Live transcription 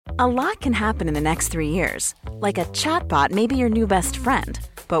A lot can happen in the next 3 years. Like a chatbot may be your new best friend.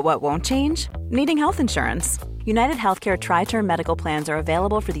 But what won't change? Needing health insurance. United Healthcare Tri-Term Medical Plans are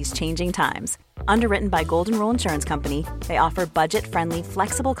available for these changing times. Underwritten by Golden Rule Insurance Company, they offer budget-friendly,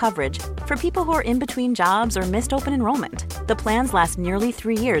 flexible coverage for people who are in between jobs or missed open enrollment. The plans last nearly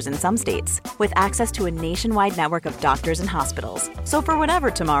 3 years in some states, with access to a nationwide network of doctors and hospitals. So for whatever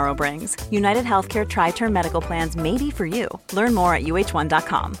tomorrow brings, United Healthcare Tri-Term Medical Plans may be for you. Learn more at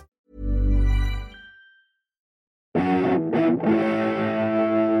uh1.com.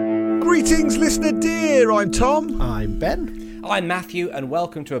 Greetings, listener dear. I'm Tom. I'm Ben. I'm Matthew, and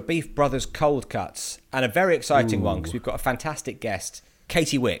welcome to a Beef Brothers Cold Cuts, and a very exciting one because we've got a fantastic guest,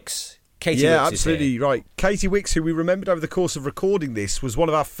 Katie Wicks. Katie yeah, Wicks absolutely right. Katie Wicks, who we remembered over the course of recording this, was one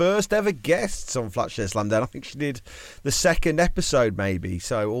of our first ever guests on Flatshare Slamdown. I think she did the second episode, maybe,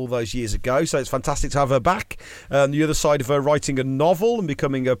 so all those years ago. So it's fantastic to have her back. The other side of her writing a novel and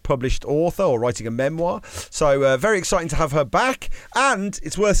becoming a published author or writing a memoir. So very exciting to have her back. And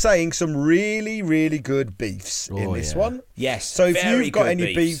it's worth saying some really, really good beefs in this one. Yes. So if you've got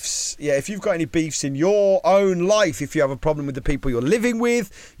any beefs, if you've got any beefs in your own life, if you have a problem with the people you're living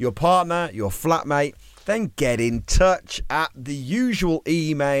with, your partner, your flatmate, then get in touch at the usual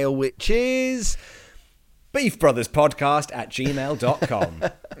email, which is beefbrotherspodcast@gmail.com.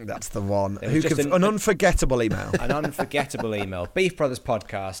 That's the one. An unforgettable email. An unforgettable email.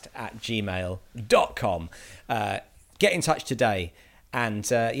 beefbrotherspodcast@gmail.com. Get in touch today and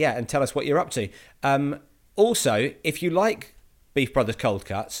tell us what you're up to. Also, if you like Beef Brothers Cold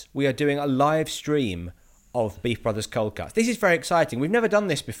Cuts, we are doing a live stream of Beef Brothers Cold Cuts. This is very exciting. We've never done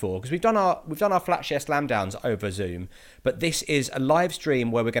this before because we've done our Flatshare Slamdowns over Zoom, but this is a live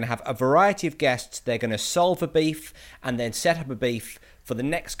stream where we're going to have a variety of guests. They're going to solve a beef and then set up a beef for the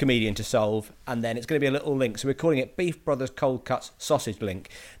next comedian to solve, and then it's going to be a little link. So we're calling it Beef Brothers Cold Cuts Sausage Link.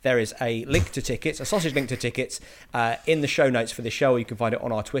 There is a link to tickets, a sausage link to tickets in the show notes for the show. You can find it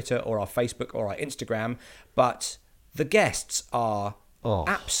on our Twitter or our Facebook or our Instagram. But the guests are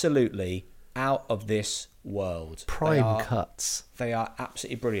absolutely out of this world. Prime cuts. They are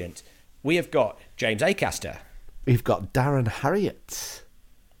absolutely brilliant. We have got James Acaster. We've got Darren Harriott.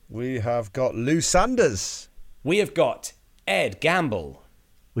 We have got Lou Sanders. We have got Ed Gamble.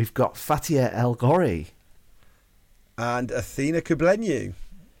 We've got Fatia El Ghori. And Athena Kublenyu.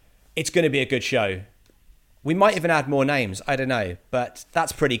 It's going to be a good show. We might even add more names. I don't know. But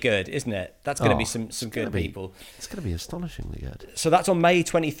that's pretty good, isn't it? That's going to be some good people. It's going to be astonishingly good. So that's on May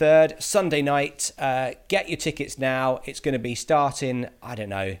 23rd, Sunday night. Get your tickets now. It's going to be starting,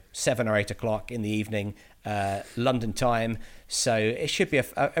 7 or 8 o'clock in the evening, London time. So it should be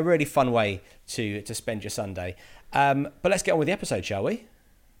a really fun way to spend your Sunday. But let's get on with the episode, shall we?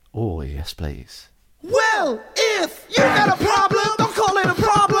 Oh, yes, please. Well, if you got a problem, don't call it a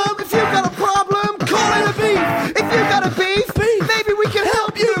problem. If you got a problem, call it a beef. If you got a beef, maybe we can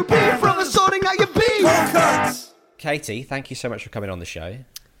help you. Beef Brothers sorting out your beef. Cuts. Katie, thank you so much for coming on the show.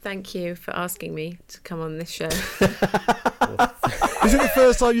 Thank you for asking me to come on this show. Is it the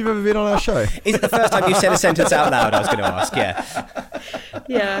first time you've ever been on our show? Is it the first time you said a sentence out loud? I was going to ask, yeah.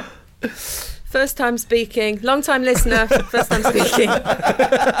 Yeah. First time speaking, long time listener, first time speaking.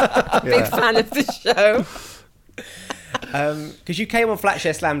 Big fan of the show. Because you came on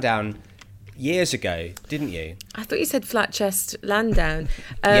Flatshare Slamdown years ago, didn't you? I thought you said flat chest Landdown.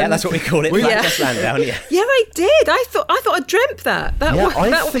 Yeah, that's what we call it, Flat Chest Landdown. Yeah. Yeah, I did. I thought I dreamt that.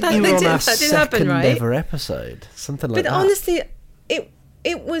 I think you were on our second ever episode, something like that. But honestly, it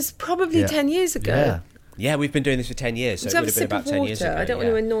was probably 10 years ago. Yeah. Yeah, we've been doing this for 10 years, so it would have been about 10 years ago. I don't want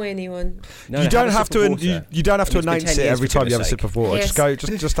to annoy anyone. No, you don't have to announce it every time you have a sip of water. Yes.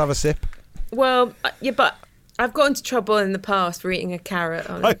 Just have a sip. Well, yeah, but I've got into trouble in the past for eating a carrot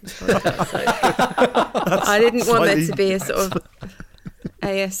on I didn't want there to be a sort of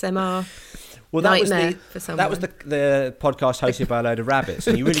ASMR nightmare for someone. That was the podcast hosted by a load of rabbits,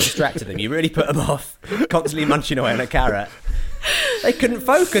 and you really distracted them. You really put them off, constantly munching away on a carrot. They couldn't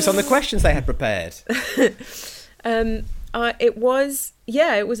focus on the questions they had prepared. It was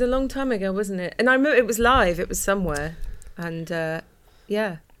a long time ago, wasn't it? And I remember it was live. It was somewhere, and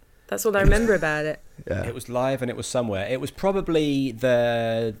that's all I remember about it. Yeah. It was live and it was somewhere. It was probably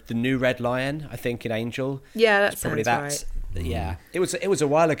the New Red Lion, I think, in Angel. Yeah, that sounds right. Yeah, it was a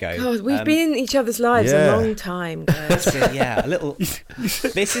while ago. God, we've been in each other's lives a long time, guys. A little.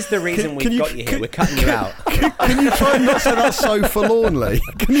 This is the reason we've got you here. We're cutting you out. Can you try and not say that so forlornly?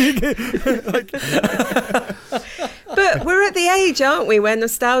 Can you But we're at the age, aren't we, where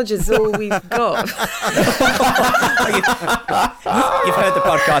nostalgia's all we've got. You've heard the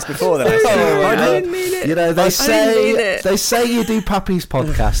podcast before, then. I didn't mean it. You know, they say you do Puppy's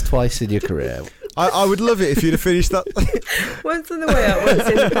podcast twice in your career. I would love it if you'd have finished that. Once on the way out, once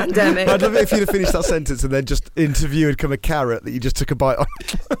in the pandemic. I'd love it if you'd have finished that sentence and then just interview had come a carrot that you just took a bite on.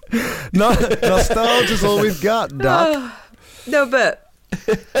 No, nostalgia's all we've got, Doc. No, but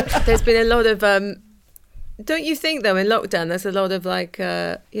there's been a lot of. Don't you think though in lockdown there's a lot of like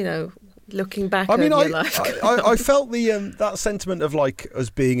looking back over your life? I felt the that sentiment of like us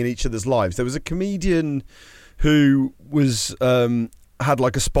being in each other's lives. There was a comedian who was. Had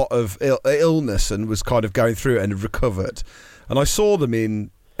like a spot of illness and was kind of going through it and had recovered, and I saw them in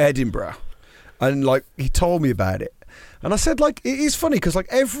Edinburgh, and like he told me about it, and I said like it is funny because like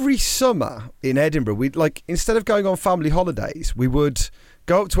every summer in Edinburgh we'd like instead of going on family holidays we would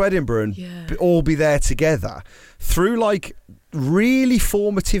go up to Edinburgh and all be there together through like really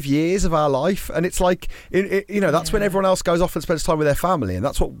formative years of our life, and it's like that's when everyone else goes off and spends time with their family, and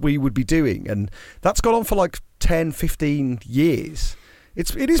that's what we would be doing, and that's gone on for like 10-15 years.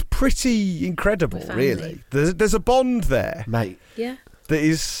 It is pretty incredible, really. There's a bond there, mate. Yeah. That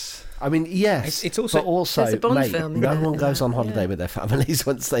is. I mean, yes. It's also but also, there's a Bond mate, film, no one goes on holiday with their families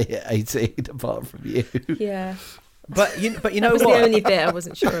once they hit 18, apart from you. Yeah. But you know that what? was the only bit I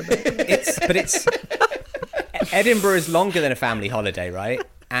wasn't sure about. It's Edinburgh is longer than a family holiday, right?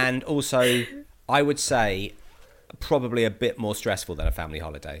 And also, I would say, probably a bit more stressful than a family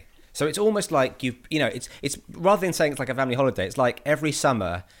holiday. So it's almost like it's rather than saying it's like a family holiday, it's like every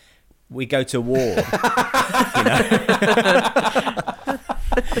summer we go to war.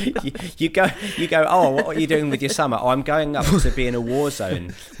 You go. Oh, what are you doing with your summer? Oh, I'm going up to be in a war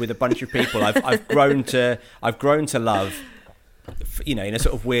zone with a bunch of people I've grown to love. In a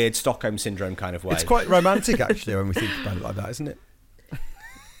sort of weird Stockholm syndrome kind of way. It's quite romantic, actually, when we think about it like that, isn't it?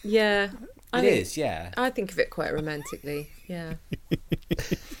 Yeah, it is. Yeah, I think of it quite romantically. Yeah.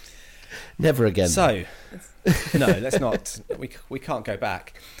 Never again. So, no, let's not. We can't go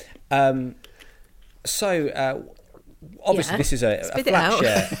back. Obviously, this is a flat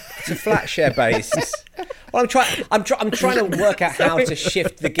share. It's a flat share based. Well, I'm trying to work out how to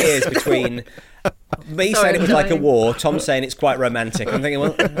shift the gears between me saying it was like a war, Tom saying it's quite romantic. I'm thinking,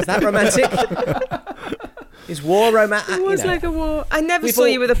 well, is that romantic? Is war romantic? It was like a war. I never saw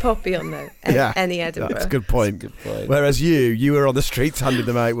you with a poppy on though. Any Edinburgh. That's a good point. Whereas you were on the streets handing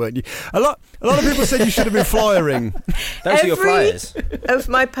them out, weren't you? A lot of people said you should have been flyering. Those are your flyers. Of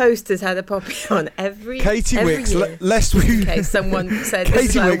my posters had a poppy on Katie Wicks, lest we. In case someone said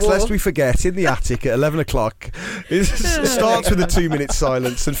Katie Wicks, lest we forget, in the attic at 11 o'clock. It starts with a 2-minute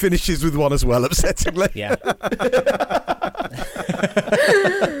silence and finishes with one as well, upsettingly. Yeah.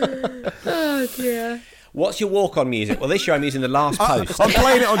 Oh dear. What's your walk-on music? Well, this year I'm using The Last Post. I'm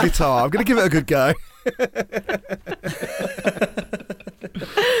playing it on guitar. I'm going to give it a good go.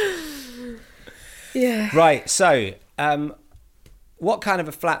 Yeah. Right. So, what kind of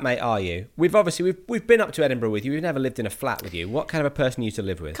a flatmate are you? We've been up to Edinburgh with you. We've never lived in a flat with you. What kind of a person are you to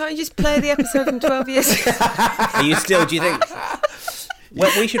live with? Can't you just play the episode from 12 years ago? Are you still? Do you think?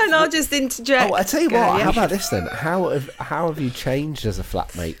 Well, we should. And I'll just interject. Oh, I tell you what. How about this then? How have you changed as a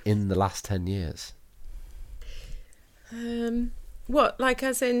flatmate in the last 10 years? What, like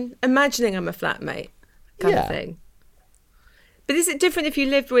as in imagining I'm a flatmate kind of thing? But is it different if you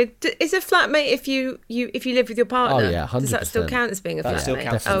lived with? Is a flatmate if you live with your partner? Oh yeah, 100%. Does that still count as being a flatmate? That still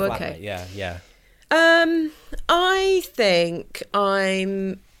counts as a flatmate. Okay. Yeah. I think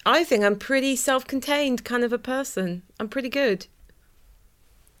I'm pretty self-contained kind of a person. I'm pretty good.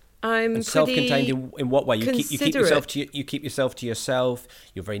 And self-contained in what way? You keep yourself to yourself.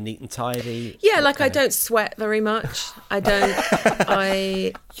 You're very neat and tidy. Yeah, like I don't sweat very much. I don't.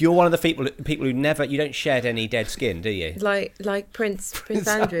 You're one of the people who never. You don't shed any dead skin, do you? Like Prince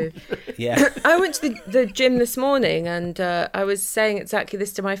Andrew. Yeah. I went to the gym this morning and I was saying exactly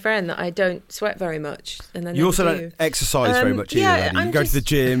this to my friend, that I don't sweat very much. And then you also don't exercise very much either. You go to the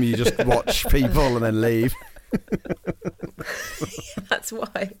gym, you just watch people and then leave. That's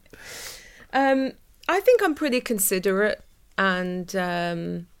why. I think I'm pretty considerate and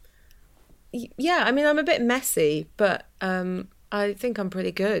I'm a bit messy, but I think I'm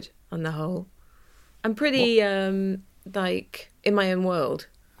pretty good on the whole. I'm pretty like in my own world.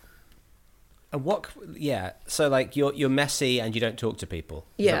 And so like you're messy and you don't talk to people.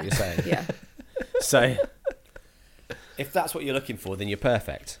 Is that what you're saying? Yeah. So if that's what you're looking for, then you're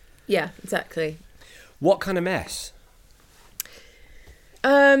perfect. Yeah, exactly. What kind of mess?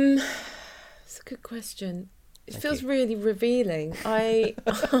 It's a good question. It feels really revealing. I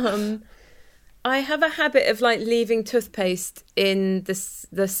I have a habit of like leaving toothpaste in this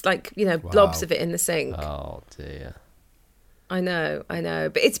like, you know, blobs of it in the sink. Oh dear. I know.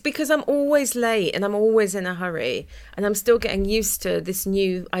 But it's because I'm always late and I'm always in a hurry and I'm still getting used to this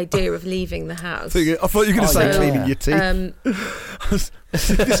new idea of leaving the house. I thought you were going to say cleaning your teeth.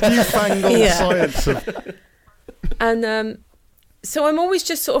 This newfangled science of... And so I'm always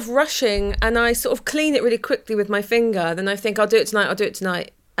just sort of rushing and I sort of clean it really quickly with my finger. Then I think I'll do it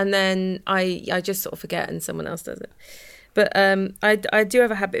tonight. And then I just sort of forget and someone else does it. But I do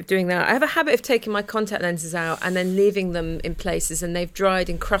have a habit of doing that. I have a habit of taking my contact lenses out and then leaving them in places and they've dried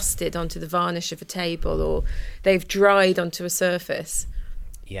and crusted onto the varnish of a table or they've dried onto a surface.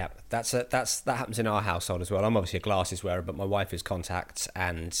 Yeah, that happens in our household as well. I'm obviously a glasses wearer, but my wife is contacts,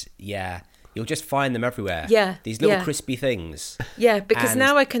 and you'll just find them everywhere. Yeah, these little crispy things. Yeah, because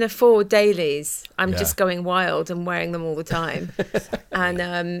now I can afford dailies. I'm just going wild and wearing them all the time, and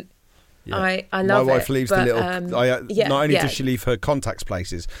I love it. My wife leaves the little. Not only does she leave her contacts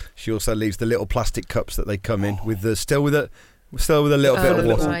places, she also leaves the little plastic cups that they come in with the still with a little bit of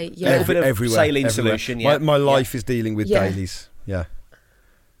water. Right, yeah. Little bit of everywhere, saline everywhere. solution. Yeah, my life is dealing with dailies. Yeah.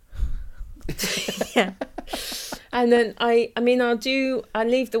 Yeah. And then I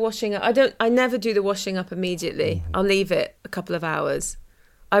leave the washing up. I never do the washing up immediately. I'll leave it a couple of hours.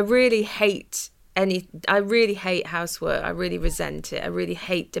 I really hate housework. I really resent it. I really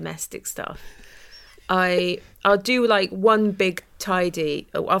hate domestic stuff. I'll do like one big tidy.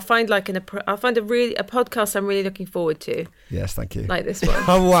 I'll find a podcast I'm really looking forward to. Yes, thank you. Like this one.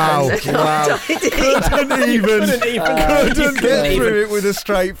 Oh wow! Wow! Couldn't even get through it with a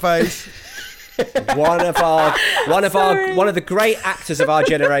straight face. One of the great actors of our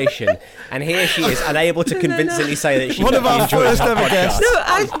generation, and here she is unable to convincingly say that she one of our first ever guests.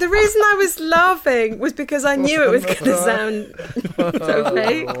 No, the reason I was laughing was because I knew it was going to sound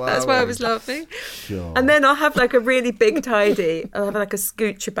okay. That's why I was laughing. Sure. And then I'll have like a really big tidy. I'll have like a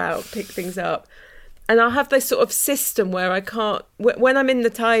scooch about, pick things up. And I'll have this sort of system where I can't, when I'm in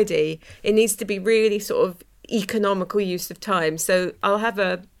the tidy, it needs to be really sort of economical use of time. So I'll have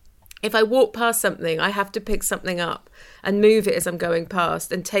if I walk past something, I have to pick something up and move it as I'm going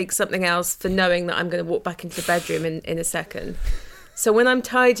past and take something else for knowing that I'm going to walk back into the bedroom in a second. So when I'm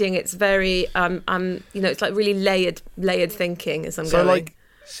tidying, it's very, it's like really layered thinking as I'm going. Like,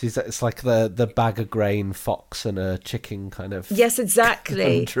 it's like the bag of grain fox and a chicken kind of. Yes,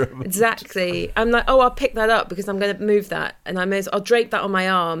 exactly. Exactly. I'm like, I'll pick that up because I'm going to move that, and I'll drape that on my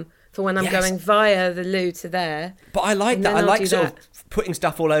arm for when I'm going via the loo to there. But I like that. I like sort of putting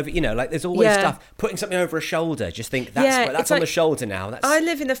stuff all over, like there's always stuff, putting something over a shoulder, just think that's on the shoulder now. I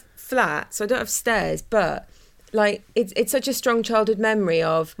live in a flat, so I don't have stairs, but like it's such a strong childhood memory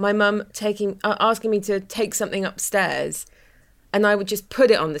of my mum asking me to take something upstairs, and I would just put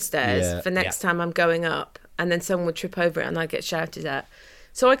it on the stairs for next time I'm going up, and then someone would trip over it and I'd get shouted at.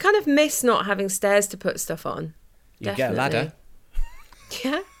 So I kind of miss not having stairs to put stuff on. You get a ladder.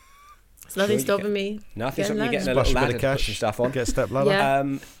 Yeah. There's nothing stopping me. Nothing stopping you getting a little ladder to put some stuff on. Get a step ladder.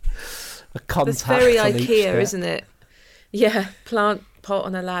 Yeah. A contact. That's very on IKEA, isn't it? Yeah, plant pot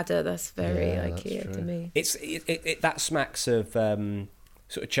on a ladder. That's very IKEA to me. It's that smacks of sort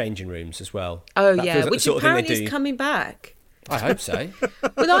of changing rooms as well. Oh that yeah, which apparently is coming back. I hope so.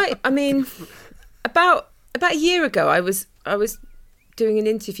 Well, I mean, about a year ago, I was doing an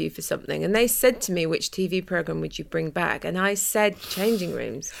interview for something, and they said to me, which TV program would you bring back? And I said changing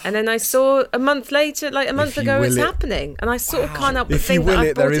rooms, and then I saw a month later, like a month ago, it's happening, and I sort of can't help but think that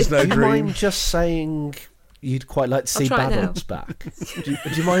I there is no dream. Do you dream. mind just saying you'd quite like to see Battles back? Do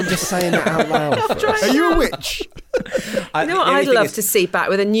you mind just saying it out loud? Are you a witch? You know what I'd love to see back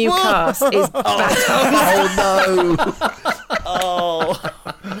with a new cast is Battles. Oh no!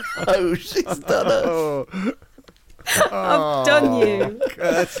 Oh, she's done it. I've done you.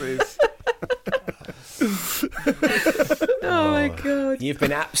 Curses. Oh my god. You've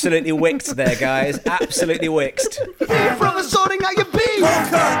been absolutely wicked there, guys. Absolutely wicked. From the sorting out your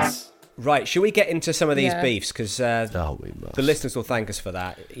beef. Right, should we get into some of these beefs? Because we must. The listeners will thank us for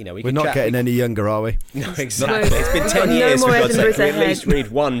that. We're not getting any younger, are we? No, exactly. It's been 10 years, for God's sake. We at least read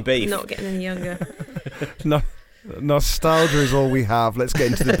one beef. Not getting any younger. No. Nostalgia is all we have. Let's get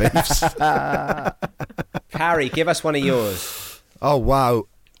into the beefs. Harry, give us one of yours. Oh wow,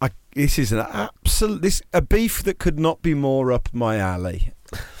 this is a beef that could not be more up my alley.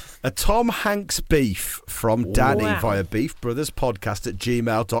 A Tom Hanks beef from Danny via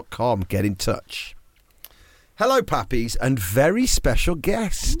beefbrotherspodcast@gmail.com. Get in touch. Hello, Pappies, and very special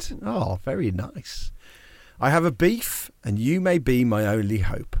guest. Oh, very nice. I have a beef, and you may be my only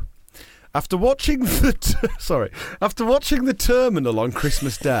hope. After watching the Terminal on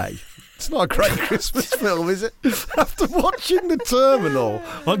Christmas Day, It's not a great Christmas film, is it? After watching The Terminal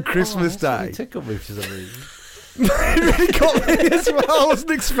on Christmas Day. It tickled me for some reason. It really got me as well. I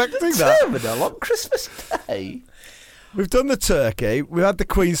wasn't expecting that. Terminal on Christmas Day. We've done the turkey. We've had the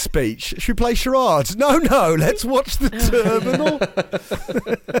Queen's speech. Should we play charades? No. Let's watch The Terminal.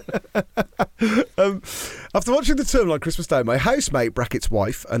 After watching The Terminal on Christmas Day, my housemate, brackets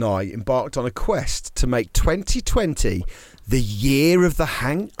wife, and I embarked on a quest to make 2020 the year of the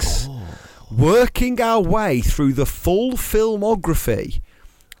Hanks, working our way through the full filmography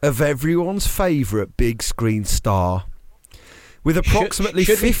of everyone's favourite big screen star. With approximately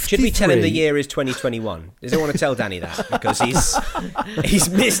 53... Should we tell him the year is 2021? Does he want to tell Danny that? Because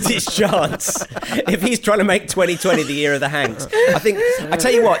he's missed his chance. If he's trying to make 2020 the year of the Hanks. I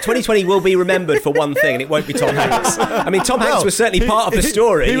tell you what, 2020 will be remembered for one thing, and it won't be Tom Hanks. I mean, Tom Hanks was certainly part of the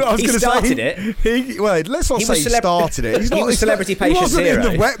story. He started it. Let's not say he started it. He was celebrity patient's hero. He wasn't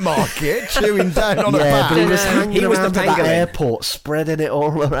in the wet market chewing down on a bat. But he was hanging around the at that airport, spreading it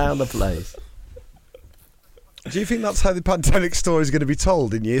all around the place. Do you think that's how the pandemic story is going to be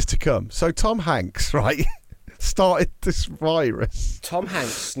told in years to come? So Tom Hanks, right, started this virus. Tom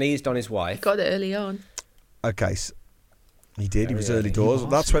Hanks sneezed on his wife. Got it early on. Okay, so he did. He was early doors.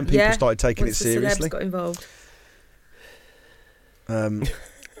 That's when people started taking it seriously. Got involved.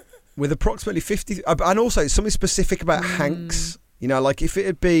 With approximately 50... and also something specific about Hanks. You know, like if it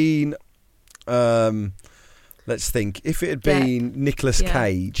had been... let's think. If it had been Nicolas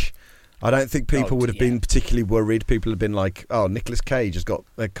Cage... I don't think people would have been particularly worried. People have been like, "Oh, Nicolas Cage has got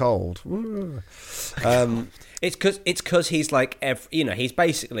a cold." It's because he's like, he's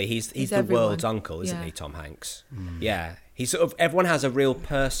basically he's the everyone. world's uncle, isn't he, Tom Hanks? Yeah, he's sort of everyone has a real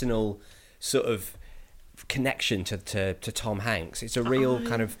personal sort of connection to Tom Hanks. It's a real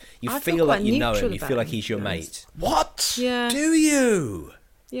kind of I feel like you know him. neutral You about feel like him, he's your to be honest. mate. What? Yeah. Do you?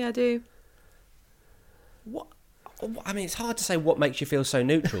 Yeah, I do. What? I mean, it's hard to say what makes you feel so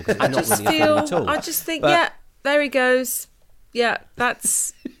neutral because it's not really a film at all. I just think, there he goes. Yeah,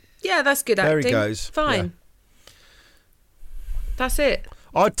 that's good acting. There he goes. Fine. Yeah. That's it.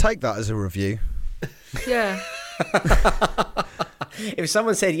 I'd take that as a review. Yeah. If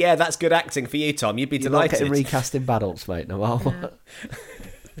someone said, "Yeah, that's good acting for you, Tom," you'd be You're not delighted. getting recast in Badults, mate. No,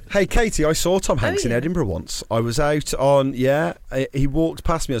 Hey, Katie, I saw Tom Hanks in Edinburgh once. I was out on, he walked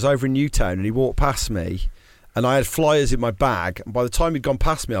past me. I was over in Newtown and he walked past me and I had flyers in my bag. And by the time he'd gone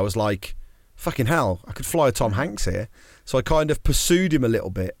past me, I was like, fucking hell, I could fly a Tom Hanks here. So I kind of pursued him a little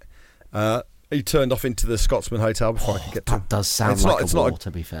bit. He turned off into the Scotsman Hotel before I could get to him. That does sound like a war,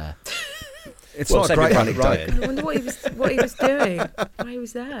 to be fair. It's not a great anecdote. I wonder what he was doing. Why he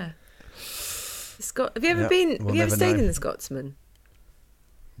was there. Have you ever Have you ever stayed in the Scotsman?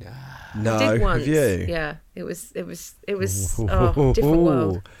 No. I did once. Have you? Yeah. It was different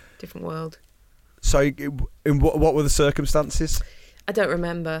world. Different world. So, what were the circumstances? I don't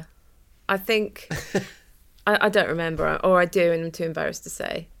remember. I think I don't remember, or I do, and I'm too embarrassed to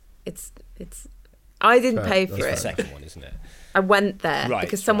say. It's. I didn't pay for it. It's the second one, isn't it? I went there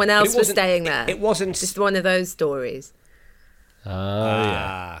because someone else was staying there. It wasn't just one of those stories.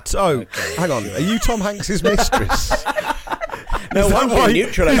 Yeah. So, hang on. Are you Tom Hanks's mistress? No, I'm being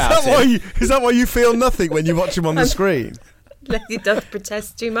neutral about it. Is that why you feel nothing when you watch him on the screen? He does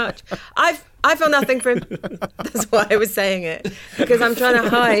protest too much. I feel nothing for him. That's why I was saying it, because I'm trying to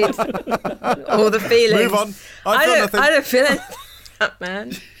hide all the feelings. Move on. I don't feel anything, that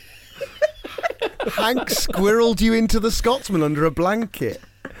man. Hank squirreled you into the Scotsman under a blanket.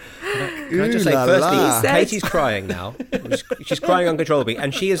 Can I just say, firstly, Katie's crying now. She's crying uncontrollably,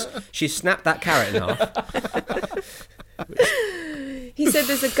 and she's snapped that carrot in half. He said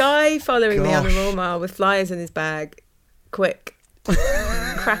there's a guy following me on the Royal Mile with flyers in his bag. Quick.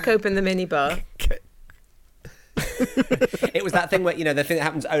 Crack open the minibar. It was that thing where, the thing that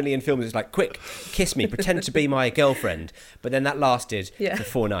happens only in films is like, quick, kiss me, pretend to be my girlfriend. But then that lasted for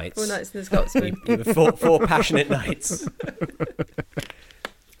 4 nights. 4 nights in the Scotsman. four passionate nights.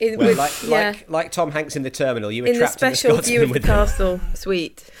 Like Tom Hanks in The Terminal, you were trapped in the special Scotsman view of the with castle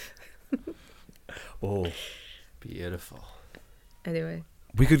suite. Oh, beautiful. Anyway,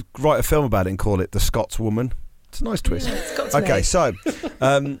 we could write a film about it and call it The Scotswoman. It's a nice twist. Okay, so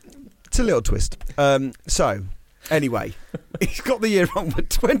it's a little twist. So anyway, he's got the year wrong, but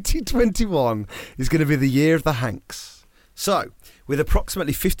 2021 is going to be the year of the Hanks. So, with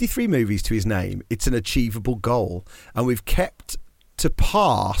approximately 53 movies to his name, it's an achievable goal, and we've kept to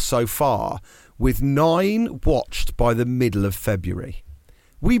par so far with 9 watched by the middle of February.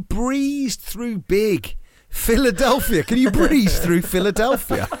 We breezed through big Philadelphia. Can you breeze through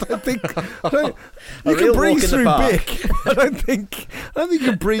Philadelphia? I don't think you real can breeze walk in the through park. big. I don't think you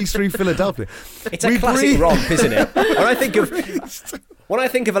can breeze through Philadelphia. It's a classic romp, isn't it? When I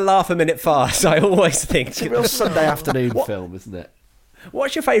think of a laugh a minute farce, I always think, It's a real Sunday afternoon film, isn't it?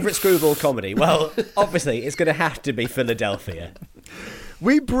 what's your favourite screwball comedy? Well, obviously, it's going to have to be Philadelphia.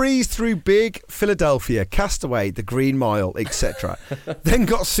 We breezed through Big, Philadelphia, Castaway, The Green Mile, etc. Then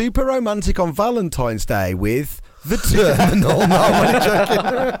got super romantic on Valentine's Day with The Terminal. No, I'm only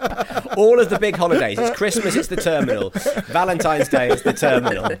joking. All of the big holidays. It's Christmas, it's the Terminal. Valentine's Day, it's the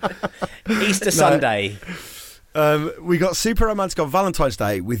Terminal. Easter Sunday. We got super romantic on Valentine's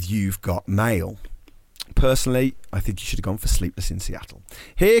Day with You've Got Mail. Personally, I think you should have gone for Sleepless in Seattle.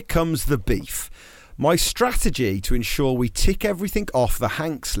 Here comes the beef. My strategy to ensure we tick everything off the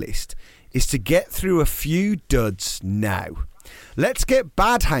Hanks list is to get through a few duds now. Let's get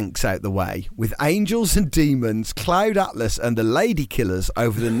Bad Hanks out the way with Angels and Demons, Cloud Atlas and the Lady Killers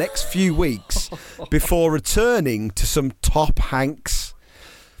over the next few weeks before returning to some top Hanks.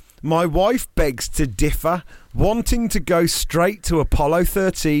 My wife begs to differ, wanting to go straight to Apollo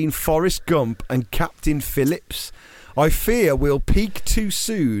 13, Forrest Gump and Captain Phillips. I fear we'll peak too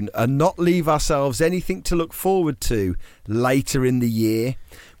soon and not leave ourselves anything to look forward to later in the year.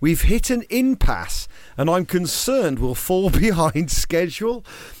 We've hit an impasse and I'm concerned we'll fall behind schedule,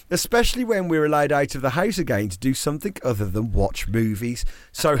 especially when we're allowed out of the house again to do something other than watch movies.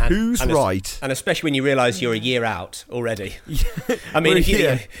 So who's right? And especially when you realise you're a year out already. I mean,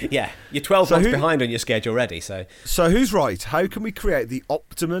 you're 12 months behind on your schedule already. So who's right? How can we create the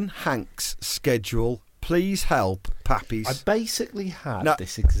optimum Hanks schedule? Please help, Pappies. I basically had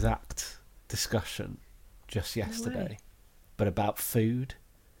this exact discussion just yesterday, but about food.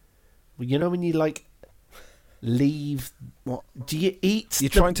 Well, you know when you leave, what do you eat? You're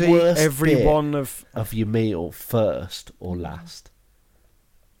trying to eat every one of your meal first or last.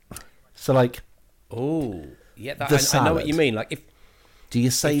 So I know what you mean. Like, do you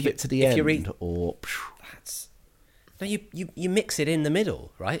save it to the end or? No, you mix it in the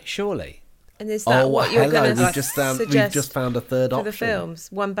middle, right? Surely. And is that what you're going to suggest? We've just found a third option for the films.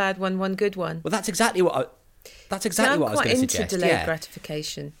 One bad one, one good one. Well, that's exactly what I was going to suggest. I'm quite into delayed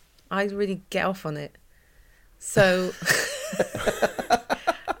gratification. I really get off on it. So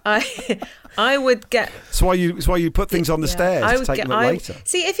I would get. That's why you put things on the stairs to take them up later.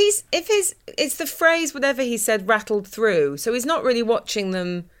 See, if it's the phrase whatever he said rattled through, so he's not really watching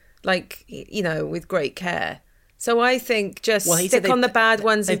them with great care. So I think just stick on the bad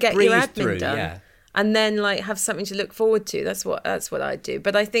ones and get your admin done, and then have something to look forward to. That's what I do.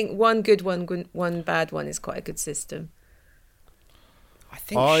 But I think one good one bad one is quite a good system. I've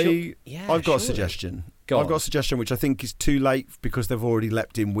got a suggestion. I've got a suggestion which I think is too late because they've already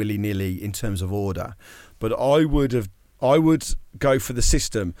leapt in willy-nilly in terms of order. But I would go for the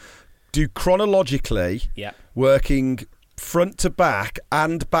system. Do chronologically, working front to back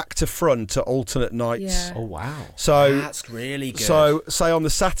and back to front at alternate nights. Yeah. Oh wow! So that's really good. So say on the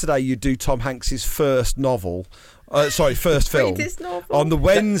Saturday you do Tom Hanks's first novel. First film. On the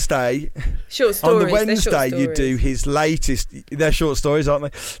Wednesday, short stories. On the Wednesday, you do his latest. They're short stories,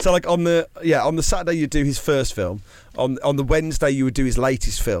 aren't they? So, on the Saturday, you do his first film. On the Wednesday, you would do his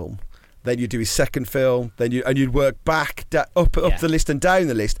latest film. Then you do his second film. You'd work back up the list and down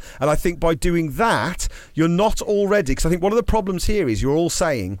the list. And I think by doing that, you're not already. Because I think one of the problems here is you're all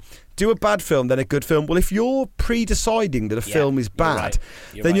saying, do a bad film, then a good film. Well, if you're pre-deciding that a film is bad,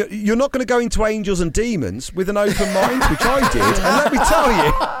 then you're not going to go into Angels and Demons with an open mind, which I did. And let me tell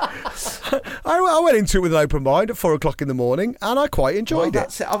you, I went into it with an open mind at 4:00 in the morning, and I quite enjoyed it.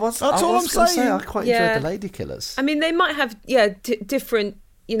 That's it. That's all I'm saying. I quite enjoyed the Lady Killers. I mean, they might have different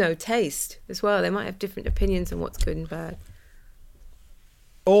taste as well. They might have different opinions on what's good and bad.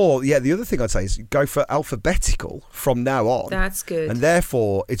 Or, the other thing I'd say is go for alphabetical from now on. That's good. And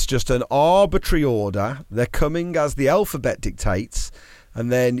therefore, it's just an arbitrary order. They're coming as the alphabet dictates,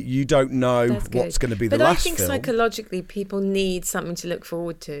 and then you don't know what's going to be the last film. But I think psychologically people need something to look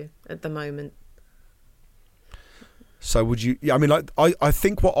forward to at the moment. So would you... I mean, I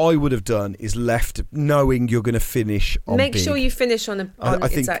think what I would have done is left knowing you're going to finish on Make big. Sure you finish on I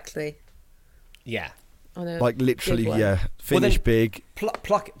think, exactly. Yeah. Literally, finish big.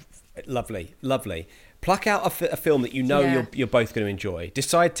 Pluck, lovely. Pluck out a film that you're both going to enjoy.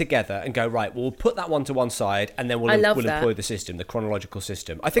 Decide together and go, right, well, we'll put that one to one side and then we'll employ the system, the chronological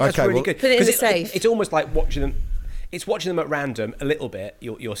system. I think that's really good. Put it in the safe. It's almost like watching them. It's watching them at random a little bit,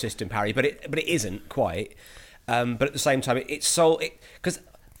 your system, Parry, but it isn't quite. But at the same time, it's so... Because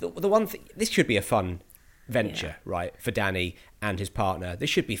the one thing... This should be a fun venture, right, for Danny and his partner. This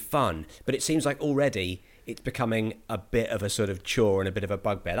should be fun. But it seems like already it's becoming a bit of a sort of chore and a bit of a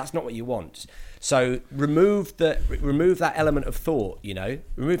bugbear. That's not what you want. So remove that element of thought,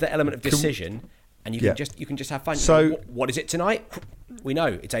 remove that element of decision, and you can just have fun. So what is it tonight? We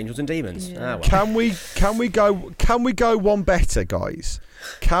know it's Angels and Demons. Yeah. Can we go one better, guys?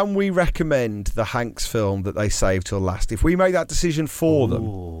 Can we recommend the Hanks film that they saved till last? If we make that decision for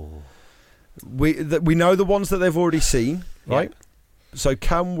them, we know the ones that they've already seen, right? Yeah. So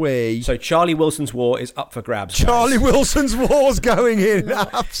can we? So Charlie Wilson's War is up for grabs. Charlie Wilson's War's going in.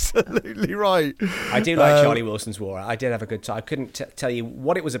 Absolutely right. I do like Charlie Wilson's War. I did have a good time. I couldn't tell you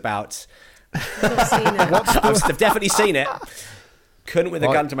what it was about. I've not seen it. I've definitely seen it. Couldn't, with a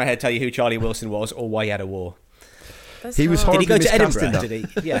gun to my head, tell you who Charlie Wilson was or why he had a war. He was Did he go to horribly miscast in Edinburgh? that. Did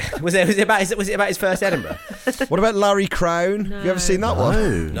he? Yeah. Was it about his first Edinburgh? What about Larry Crown? No. Have you ever seen that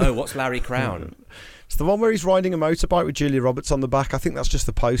one? No. What's Larry Crown? It's the one where he's riding a motorbike with Julia Roberts on the back. I think that's just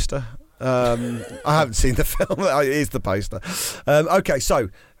the poster. I haven't seen the film. It is the poster. Okay, so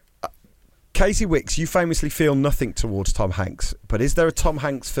Casey Wicks, you famously feel nothing towards Tom Hanks, but is there a Tom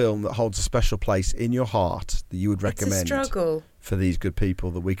Hanks film that holds a special place in your heart that you would recommend It's a struggle. for these good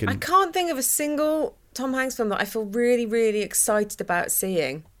people that we can? I can't think of a single Tom Hanks film that I feel really, really excited about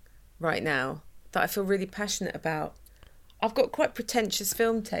seeing right now, that I feel really passionate about. I've got quite pretentious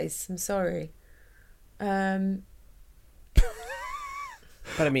film tastes, I'm sorry.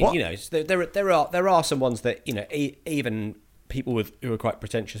 But I mean, there are some ones that even people who are quite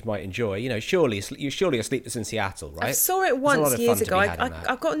pretentious might enjoy. Surely a Sleepless in Seattle, right? I saw it There's a once lot of years fun to ago. be had in that.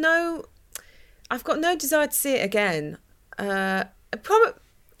 I've got no desire to see it again. Probably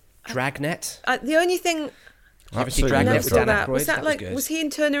Dragnet. the only thing Did you ever see Absolutely. Dragnet never with saw Dan that. Aykroyd? Was that like? good. Was he in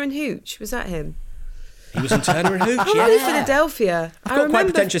Turner and Hooch? Was that him? He was in Turner and Hooch. Probably Yeah. Philadelphia. I've I got quite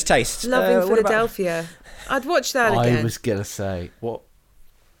remember pretentious taste. loving What about- Philadelphia. I'd watch that again. I was gonna say what.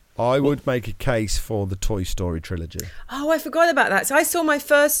 I would make a case for the Toy Story trilogy. Oh, I forgot about that. So I saw I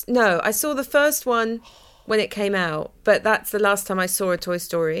saw the first one when it came out, but that's the last time I saw a Toy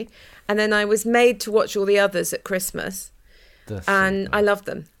Story. And then I was made to watch all the others at Christmas, and I loved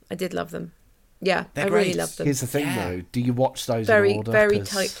them. I did love them. Yeah, They're I really great. loved them. Here's the thing, though. Do you watch those Very, in order? very 'Cause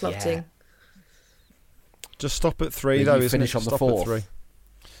tight plotting. yeah. Just stop at 3, Will though, you isn't finish it? on the Stop fourth? at 3.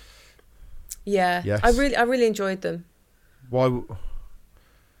 Yeah, Yes. I really enjoyed them. Why?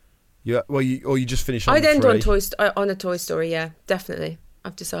 Yeah. Well, you just finish on I'd the end 3. on a Toy Story. Yeah, definitely.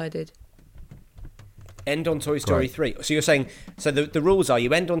 I've decided. End on Toy Story Great. 3. So you're saying, so the rules are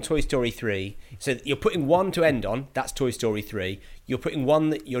you end on Toy Story 3. So you're putting one to end on, that's Toy Story 3. You're putting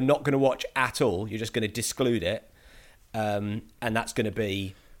one that you're not going to watch at all, you're just going to disclude it. And that's going to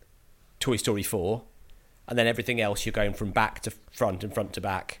be Toy Story 4. And then everything else you're going from back to front and front to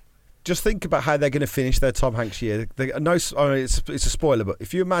back. Just think about how they're going to finish their Tom Hanks year. It's a spoiler, but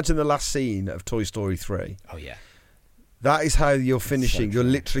if you imagine the last scene of Toy Story 3, Oh, yeah. that is how you're finishing. You're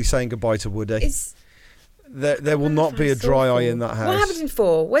literally saying goodbye to Woody. There will not be a dry eye in that house. What happens in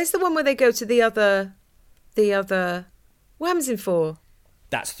 4? Where's the one where they go to the other? What happens in 4?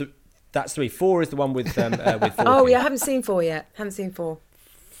 That's 3. 4 is the one with with Forky. Oh yeah, I haven't seen 4 yet. Haven't seen 4.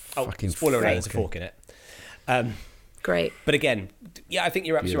 Oh, Fucking spoiler alert, there's a Forky. fork in it. Great. But again, yeah, I think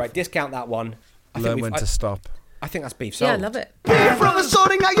you're absolutely right. Discount that one. Learn when to stop. I think that's beef Yeah, I solved. love it. Beef from the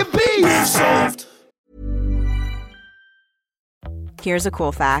sorting out your beef. Solved. Here's a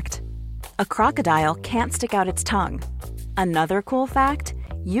cool fact: a crocodile can't stick out its tongue. Another cool fact: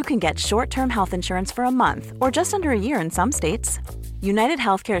 you can get short-term health insurance for a month or just under a year in some states. United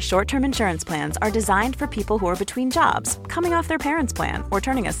Healthcare short-term insurance plans are designed for people who are between jobs, coming off their parents' plan, or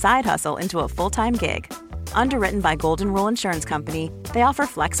turning a side hustle into a full-time gig. Underwritten by Golden Rule Insurance Company, they offer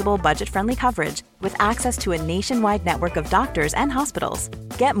flexible, budget-friendly coverage with access to a nationwide network of doctors and hospitals.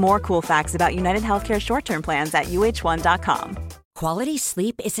 Get more cool facts about United Healthcare short-term plans at uh1.com. Quality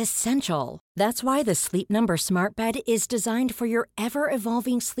sleep is essential. That's why the Sleep Number Smart Bed is designed for your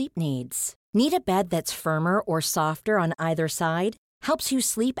ever-evolving sleep needs. Need a bed that's firmer or softer on either side? Helps you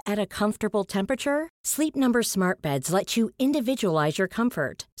sleep at a comfortable temperature? Sleep Number Smart Beds let you individualize your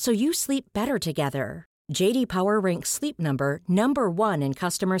comfort, so you sleep better together. J.D. Power ranks Sleep Number number 1 in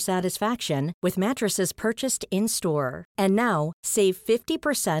customer satisfaction with mattresses purchased in-store. And now, save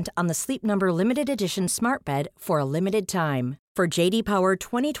 50% on the Sleep Number Limited Edition Smart Bed for a limited time. For J.D. Power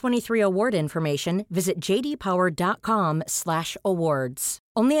 2023 award information, visit jdpower.com/awards.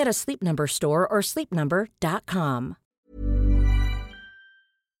 Only at a Sleep Number store or sleepnumber.com.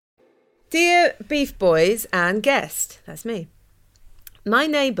 Dear Beef Boys and guest, that's me. My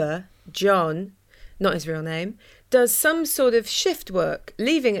neighbour, John, not his real name, does some sort of shift work,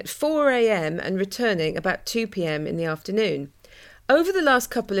 leaving at 4 a.m. and returning about 2 p.m. in the afternoon. Over the last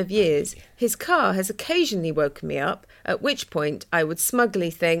couple of years, his car has occasionally woken me up, at which point I would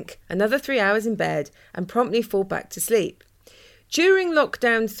smugly think, another 3 hours in bed, and promptly fall back to sleep. During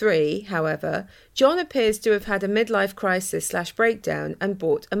lockdown 3, however, John appears to have had a midlife crisis / breakdown and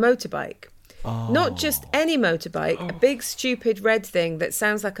bought a motorbike. Not just any motorbike, a big stupid red thing that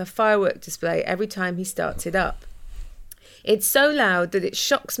sounds like a firework display every time he starts it up. It's so loud that it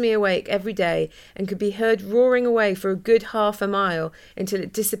shocks me awake every day and could be heard roaring away for a good half a mile until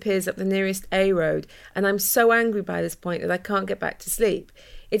it disappears up the nearest A road, and I'm so angry by this point that I can't get back to sleep.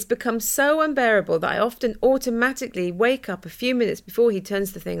 It's become so unbearable that I often automatically wake up a few minutes before he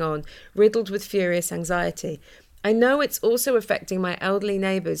turns the thing on, riddled with furious anxiety. I know it's also affecting my elderly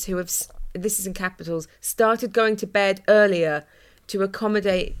neighbours who have, this is in capitals, started going to bed earlier to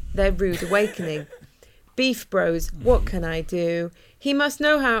accommodate their rude awakening. Beef bros, what can I do? He must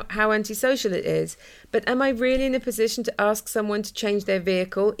know how antisocial it is, but am I really in a position to ask someone to change their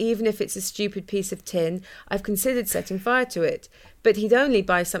vehicle, even if it's a stupid piece of tin? I've considered setting fire to it, but he'd only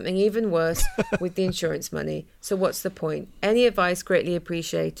buy something even worse with the insurance money. So what's the point? Any advice greatly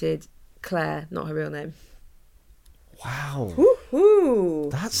appreciated. Claire, not her real name. Wow. Woo-hoo.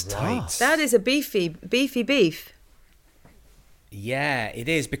 That's tough. That is a beefy beef. Yeah, it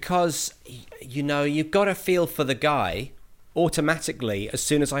is, because, you know, you've got to feel for the guy. Automatically, as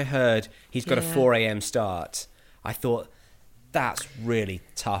soon as I heard he's got a 4 a.m. start, I thought, that's really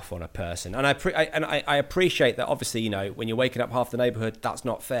tough on a person. And I appreciate that, obviously, you know, when you're waking up half the neighbourhood, that's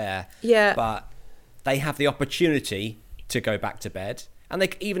not fair. Yeah. But they have the opportunity to go back to bed.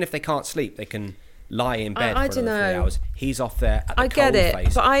 And even if they can't sleep, they can lie in bed for another 3 hours. He's off there at the cold face. I get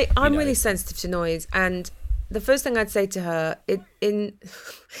it, but I'm really sensitive to noise, and the first thing I'd say to her, in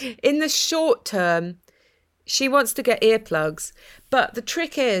the short term, she wants to get earplugs. But the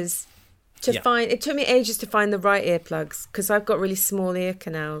trick is to find, it took me ages to find the right earplugs because I've got really small ear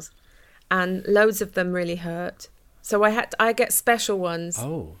canals and loads of them really hurt. So I get special ones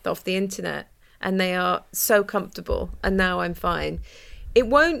off the internet, and they are so comfortable, and now I'm fine. It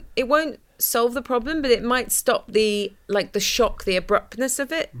won't solve the problem, but it might stop the shock, the abruptness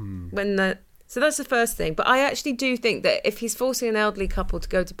of it So that's the first thing. But I actually do think that if he's forcing an elderly couple to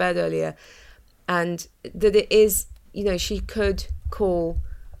go to bed earlier, and that it is, you know, she could call,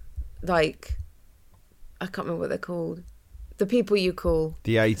 like, I can't remember what they're called, the people you call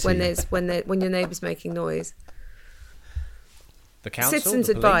the 80 when your neighbour's making noise. The council, citizens'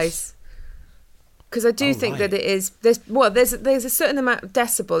 the advice. Because I do think that it is there's a certain amount of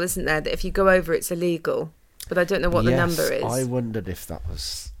decibel, isn't there, that if you go over it's illegal. But I don't know what the number is. I wondered if that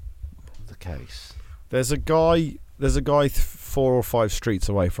was the case. There's a guy 4 or 5 streets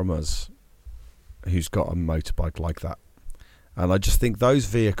away from us who's got a motorbike like that, and I just think those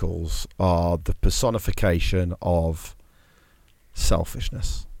vehicles are the personification of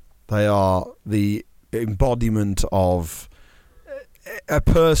selfishness. They are the embodiment of a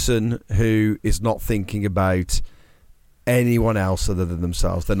person who is not thinking about anyone else other than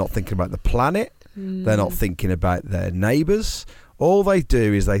themselves. They're not thinking about the planet. They're not thinking about their neighbours. All they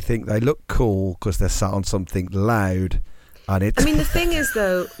do is they think they look cool because they're sat on something loud. And it's... I mean, the thing is,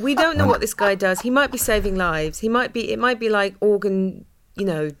 though, we don't know what this guy does. He might be saving lives. It might be like organ,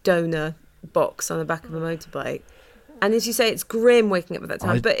 donor box on the back of a motorbike. And as you say, it's grim waking up at that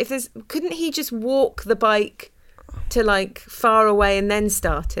time. But couldn't he just walk the bike to like far away and then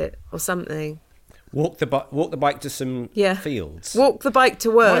start it or something? Walk the bike to some fields. Walk the bike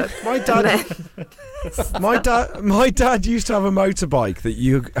to work. My dad used to have a motorbike that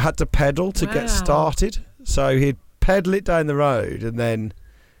you had to pedal to get started. So he'd pedal it down the road and then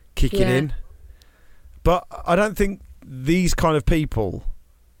kick it in. But I don't think these kind of people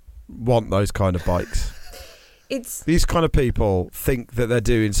want those kind of bikes. These kind of people think that they're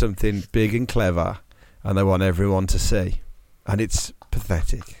doing something big and clever, and they want everyone to see, and it's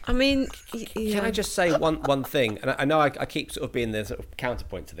pathetic. I mean, can I just say one thing? And I know I keep sort of being the sort of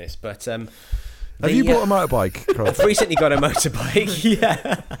counterpoint to this, but have you bought a motorbike, Carl? I've recently got a motorbike.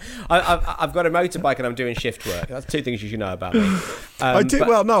 Yeah, I've got a motorbike and I'm doing shift work. That's 2 things you should know about me. I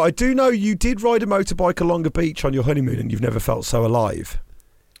do know you did ride a motorbike along a beach on your honeymoon, and you've never felt so alive.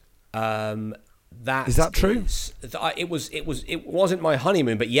 Is that true? It wasn't my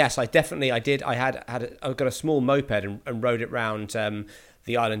honeymoon, but yes, I did. I got a small moped and rode it round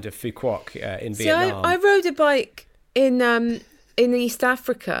the island of Phu Quoc in Vietnam. I rode a bike in East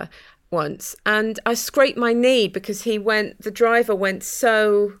Africa once, and I scraped my knee because the driver went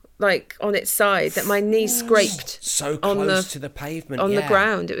so like on its side that my knee scraped so close to the pavement on the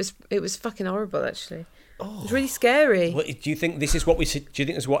ground. It was fucking horrible, actually. It's really scary. Well, do you think this is what do you think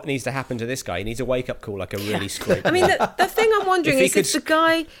this is what needs to happen to this guy? He needs a wake up call, like a really screwed. I mean, the thing I'm wondering If he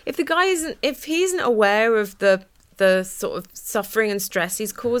is if he isn't aware of the sort of suffering and stress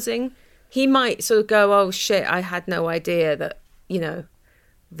he's causing, he might sort of go, "Oh shit, I had no idea that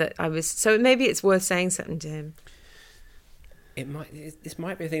that I was." So maybe it's worth saying something to him. This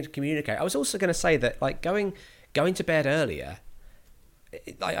might be a thing to communicate. I was also going to say that, like, going to bed earlier.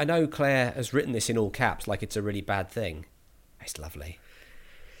 I know Claire has written this in all caps, like it's a really bad thing. It's lovely.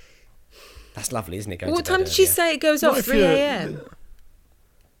 That's lovely, isn't it? Going What to bed time did she earlier? say it goes off? 3 a.m.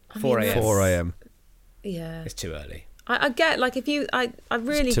 4 a.m. 4 a.m. Yeah, It's too early. I get, like, if you, I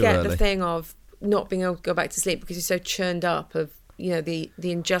really too get early. the thing of not being able to go back to sleep because you're so churned up of the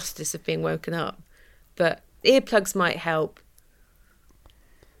injustice of being woken up. But earplugs might help.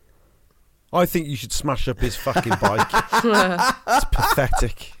 I think you should smash up his fucking bike. It's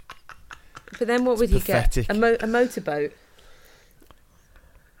pathetic. But then what would he pathetic. get? A motorboat.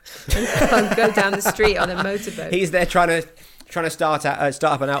 And go down the street on a motorboat. He's there trying to start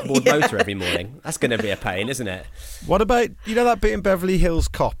up an outboard motor every morning. That's going to be a pain, isn't it? What about, that bit in Beverly Hills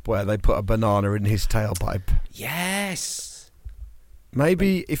Cop where they put a banana in his tailpipe? Yes.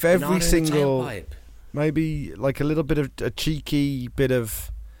 Maybe if Banana every in the single, tailpipe. maybe like a little bit of a cheeky bit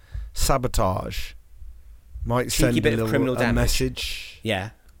of sabotage might Cheeky send bit a of little criminal damage. message. Yeah.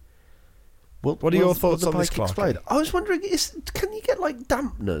 What are your thoughts will the on this, bike Clark? explode? I was wondering, can you get like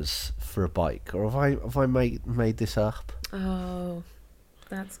dampeners for a bike, or have I made this up? Oh,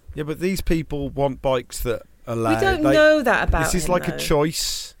 that's. Yeah, but these people want bikes that allow. We don't know that about This is him, like though. a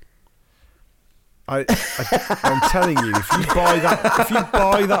choice. I'm telling you, if you buy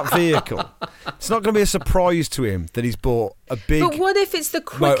that vehicle, it's not going to be a surprise to him that he's bought a big. But what if it's the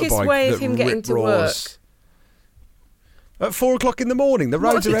quickest motorbike way of that him getting rip to work? roars. At 4 o'clock in the morning, the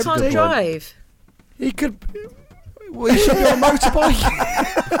What roads if are he can't empty. drive? He could. Well, he should be on a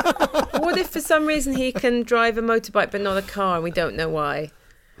motorbike. What if for some reason he can drive a motorbike but not a car and we don't know why?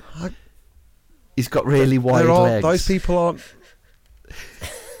 He's got really wide legs. Those people aren't.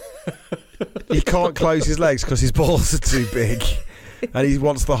 He can't close his legs because his balls are too big. And he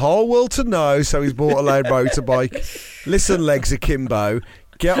wants the whole world to know, so he's bought a loud motorbike. Listen, legs akimbo,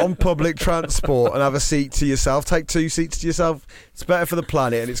 get on public transport and have a seat to yourself. Take 2 seats to yourself. It's better for the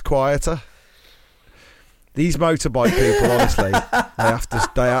planet and it's quieter. These motorbike people, honestly, they have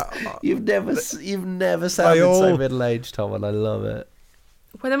to. You've never sounded so middle-aged, Tom, and I love it.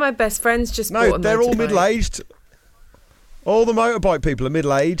 One of my best friends just bought No, a they're all motorbike. middle-aged. All the motorbike people are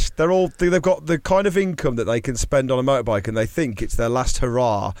middle-aged. They've got the kind of income that they can spend on a motorbike, and they think it's their last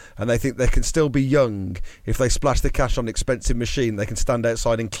hurrah, and they think they can still be young if they splash the cash on an expensive machine. They can stand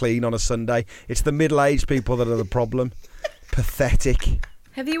outside and clean on a Sunday. It's the middle-aged people that are the problem. Pathetic.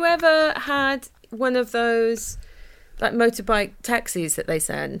 Have you ever had one of those like motorbike taxis that they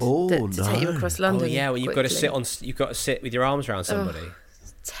send to take you across London? Oh yeah, well you've got quickly? to sit with your arms around somebody.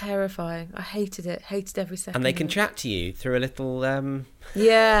 Terrifying. I hated it. Hated every second. And they can of it. chat to you through a little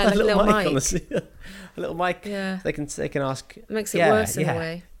Yeah, like a little mic. on the a little mic. Yeah. They can ask. It makes it worse in a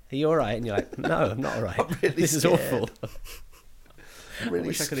way. Are you all right? And you're like, no, I'm not all right. really this is scared. awful. I'm really I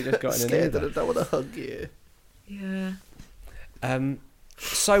wish I could have just gotten an scared Uber. that I don't want to hug you. Yeah.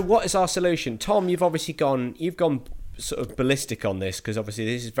 So what is our solution, Tom? You've gone sort of ballistic on this because obviously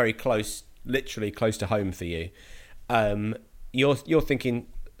this is very close, literally close to home for you. You're thinking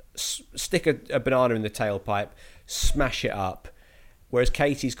stick a banana in the tailpipe, smash it up, whereas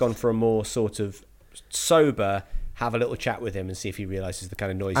Katie's gone for a more sort of sober, have a little chat with him and see if he realises the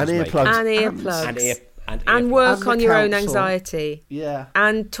kind of noise And he's making. earplugs. And earplugs. And And work And the on your own council. anxiety. Yeah.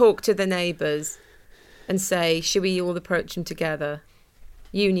 And talk to the neighbours and say, should we all approach them together?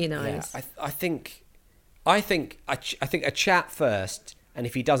 Unionise. Yeah, I think a chat first, and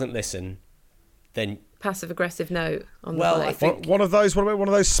if he doesn't listen, then Passive aggressive note on Well, the I bike. think- What about one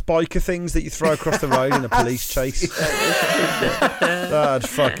of those spiker things that you throw across the road in a police chase? That'd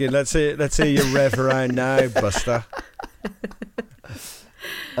fucking let's hear you rev around now, Buster. Is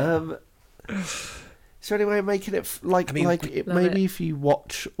there any way of making it I mean, Love maybe it. if you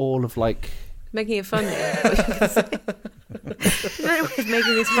watch all of like Making it funny. No way of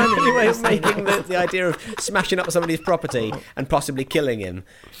making this funny. Anyway, of making the idea of smashing up somebody's property and possibly killing him,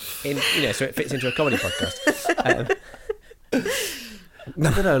 so it fits into a comedy podcast. I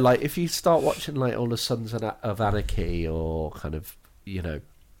don't know, like if you start watching like all the Sons of Anarchy or kind of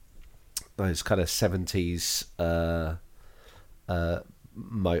those kind of 70s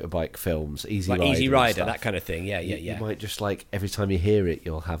motorbike films, Easy Like Rider, Easy and Rider, stuff, that kind of thing. Yeah. You might just like every time you hear it,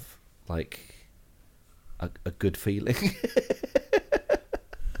 you'll have like a good feeling.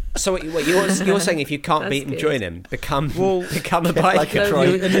 So what you're saying, if you can't beat him, join him. Become a biker.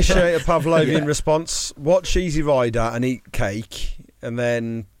 You initiate a Pavlovian response. Watch Easy Rider and eat cake, and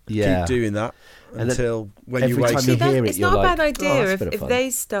then keep doing that until when you wake up. It's not a bad idea if they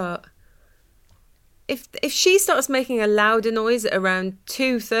start. If she starts making a louder noise at around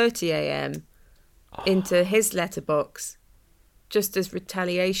 2:30 a.m. into his letterbox, just as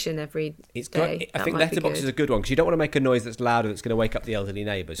retaliation every day. I think letterbox is a good one because you don't want to make a noise that's louder that's going to wake up the elderly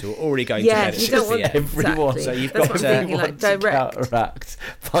neighbours who are already going to bed. You don't want everyone. Exactly. So you've That's got to direct. Counteract,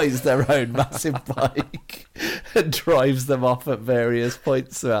 buys their own massive bike and drives them off at various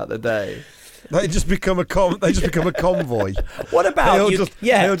points throughout the day. They just become a convoy. What about they'll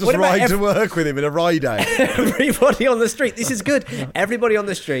just ride to work with him in a ride out. Everybody on the street. This is good. Everybody on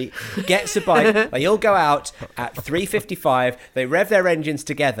the street gets a bike. They all go out at 3:55. They rev their engines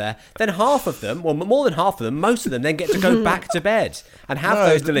together. Then half of them, well, more than half of them, most of them, then get to go back to bed and have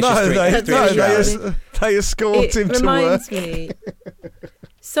those delicious treats. They escort him to work. It reminds me.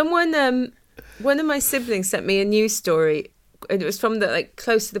 Someone, one of my siblings sent me a news story. It was from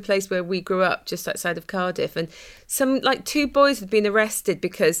close to the place where we grew up, just outside of Cardiff, and some two boys had been arrested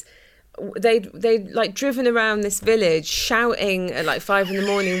because they'd driven around this village shouting at 5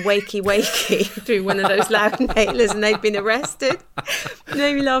 a.m, "Wakey, wakey!" through one of those loud inhalers, and they'd been arrested. It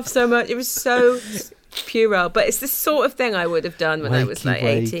made me laugh so much. It was so puerile, but it's the sort of thing I would have done when I was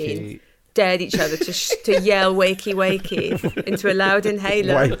 18. Dared each other to yell "wakey, wakey" into a loud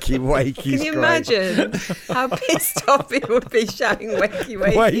inhaler. Wakey, wakey. Can you imagine how pissed off people would be shouting "wakey,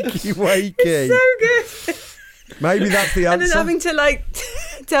 wakey"? Wakey, wakey. It's so good. Maybe that's the answer. And then having to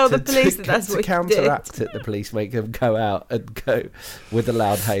tell the police that's what you did. To counteract it, the police make them go out and go with a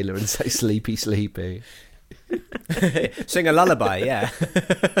loud hailer and say "sleepy, sleepy." Sing a lullaby, yeah.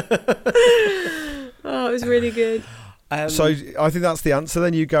 Oh, it was really good. So I think that's the answer.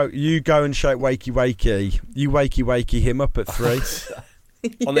 Then you go and shout "wakey, wakey." You wakey, wakey him up at 3.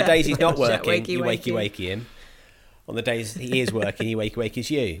 On the days he's not working, you wakey, wakey him. On the days he is working, you wakey,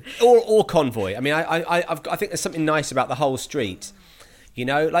 wakey's you. Or convoy. I mean, I think there's something nice about the whole street. You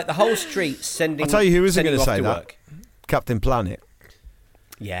know, the whole street sending. I'll tell you who isn't going to say that. Work. Captain Planet.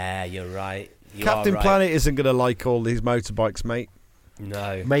 Yeah, you're right. Captain Planet isn't going to like all these motorbikes, mate.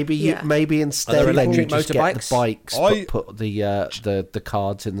 No. Maybe instead then you just motorbikes? get the bikes, put the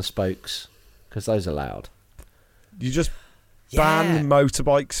cards in the spokes, because those are loud. You just ban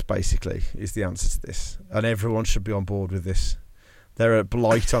motorbikes, basically, is the answer to this. And everyone should be on board with this. They're a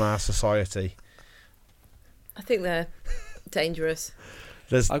blight on our society. I think they're dangerous.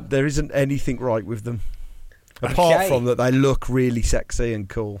 There isn't anything right with them. Apart from that they look really sexy and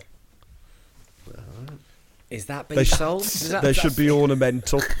cool. Is that being sold? They should be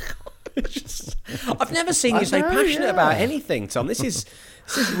ornamental. I've never seen you so passionate about anything, Tom. This is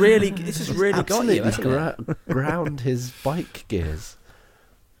really got you. Ground his bike gears.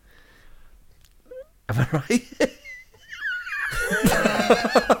 Am I right?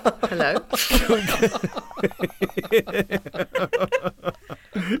 Hello.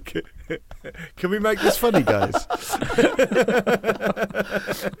 Can we make this funny, guys?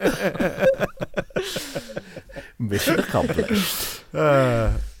 Mission accomplished.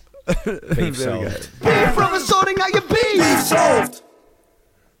 Beef solved. Beef from sorting out your beef. Beef solved.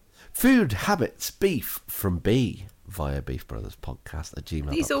 Food habits beef from B via Beef Brothers Podcast at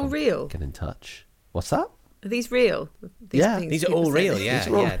gmail.com. These all real? Get in touch. What's that? Are these real? These are all real.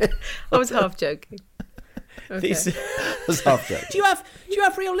 Yeah. I was half joking. Okay. Was half joking. Do you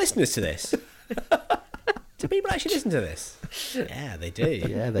have real listeners to this? Do people actually listen to this? Yeah, they do.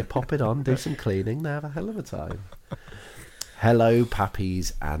 Yeah, they pop it on, do some cleaning, they have a hell of a time. Hello,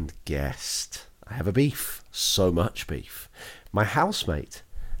 pappies and guest. I have a beef. So much beef. My housemate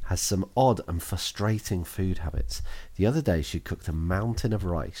has some odd and frustrating food habits. The other day she cooked a mountain of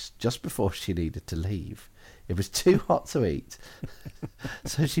rice just before she needed to leave. It was too hot to eat,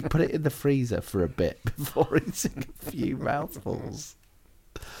 so she put it in the freezer for a bit before eating a few mouthfuls.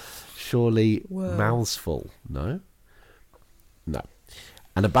 Surely mouths full, no? No.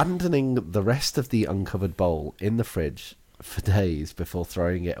 And abandoning the rest of the uncovered bowl in the fridge for days before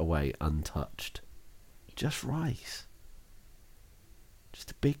throwing it away untouched. Just rice.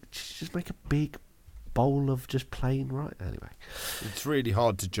 Just make a big bowl of just plain rice. Anyway. It's really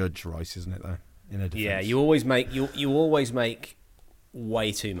hard to judge rice, isn't it, though? In a defense. Yeah, you always make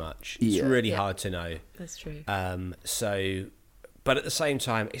way too much. It's really hard to know. That's true. But at the same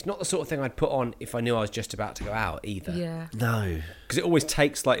time, it's not the sort of thing I'd put on if I knew I was just about to go out either. Yeah. No. Because it always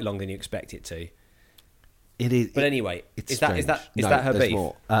takes slightly longer than you expect it to. It is. But anyway, it's is that strange. her there's beef?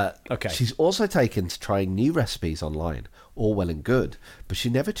 More. Okay. She's also taken to trying new recipes online, all well and good, but she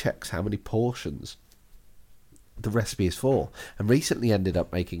never checks how many portions the recipe is for, and recently ended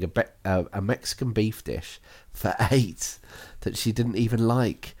up making a Mexican beef dish for 8 that she didn't even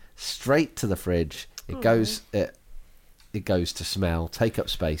like. Straight to the fridge. It goes to smell, take up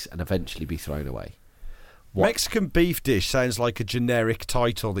space, and eventually be thrown away. What? Mexican beef dish sounds like a generic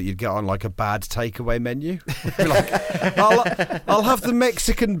title that you'd get on like a bad takeaway menu. Like, I'll have the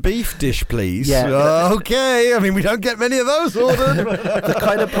Mexican beef dish, please. Yeah. Okay. I mean, we don't get many of those ordered. The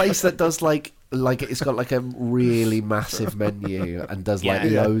kind of place that does like it's got like a really massive menu and does like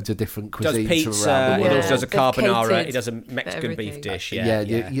loads of different Does cuisines pizza, around the it world. also does a They've carbonara, catered it does a Mexican beef everything. dish.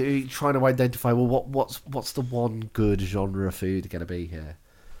 You're trying to identify, well, what's the one good genre of food going to be here?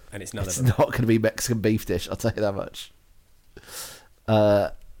 And it's none It's of them. not going to be Mexican beef dish, I'll tell you that much.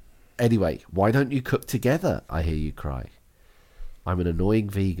 Anyway, why don't you cook together, I hear you cry. I'm an annoying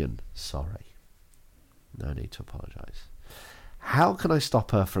vegan, sorry. No need to apologise. How can I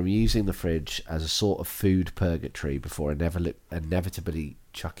stop her from using the fridge as a sort of food purgatory before inevitably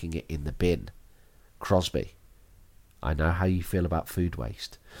chucking it in the bin? Crosby, I know how you feel about food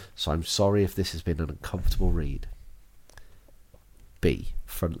waste, so I'm sorry if this has been an uncomfortable read. B,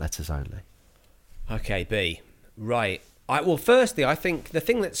 front letters only. Okay, B. Right. Well, firstly, I think the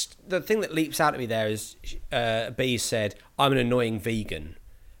thing that leaps out at me there is B said, "I'm an annoying vegan,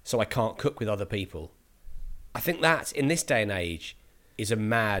 so I can't cook with other people." I think that in this day and age is a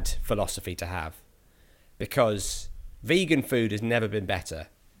mad philosophy to have, because vegan food has never been better.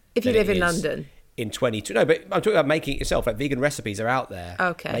 If you than live it in is London. in 22. No, but I'm talking about making it yourself. Like vegan recipes are out there.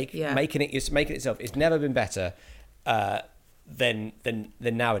 Okay, making it itself. It's never been better than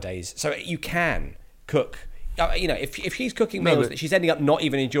nowadays. So you can cook. If she's cooking meals that she's ending up not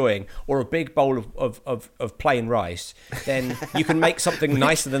even enjoying, or a big bowl of plain rice, then you can make something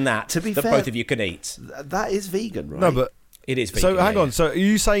nicer than that To be that fair, both of you can eat. That is vegan, right? No, but It is vegan. so hang yeah. on. So are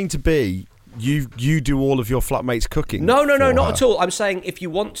you saying to B, you do all of your flatmates' cooking? No, for not her? at all. I'm saying if you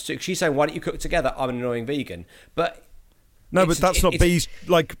want to. She's saying, why don't you cook together? I'm an annoying vegan, but No, but that's not it's- B's.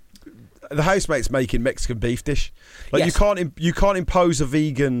 Like the housemate's making Mexican beef dish. Like Yes. you can't impose a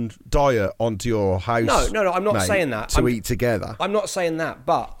vegan diet onto your house. No, I'm not mate saying that. to eat together. I'm not saying that,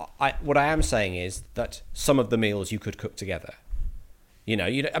 but what I am saying is that some of the meals you could cook together.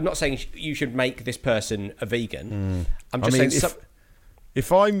 I'm not saying you should make this person a vegan. I'm just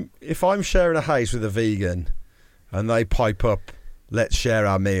saying if I'm sharing a house with a vegan and they pipe up, let's share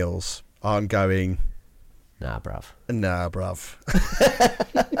our meals, I'm going, Nah, bruv.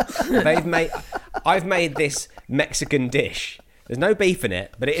 I've made this Mexican dish. There's no beef in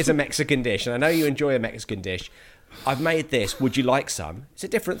it, but it is a Mexican dish, and I know you enjoy a Mexican dish. I've made this. Would you like some? It's a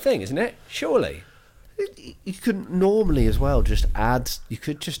different thing, isn't it? Surely. You could normally as well just add. You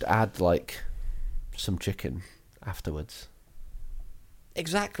could just add like some chicken afterwards.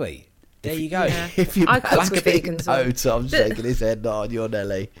 Exactly. There you go. Yeah. If you I cook with vegans. no, Tom's shaking his head. Not on your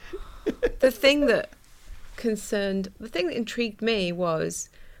Nelly. The thing that intrigued me was,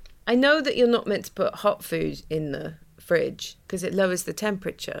 I know that you're not meant to put hot food in the fridge because it lowers the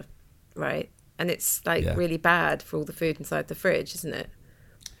temperature, right? And it's really bad for all the food inside the fridge, isn't it?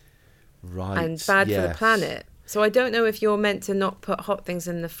 Right. And bad for the yes. planet. So I don't know if you're meant to not put hot things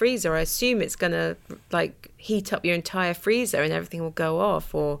in the freezer. I assume it's going to heat up your entire freezer and everything will go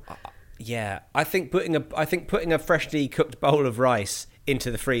off. Or Yeah, I think putting a freshly cooked bowl of rice into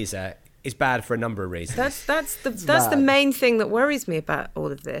the freezer is bad for a number of reasons. that's the main thing that worries me about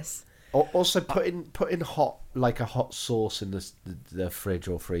all of this. Also, putting hot a hot sauce in the fridge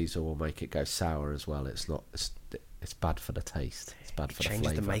or freezer will make it go sour as well. It's not. It's bad for the taste. It's bad for the flavour.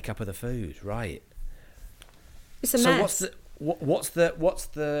 Changes the makeup of the food, right? It's a So mess. what's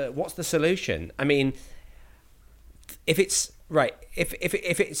the solution? I mean, if it's right,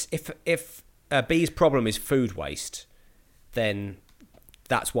 if B's problem is food waste, then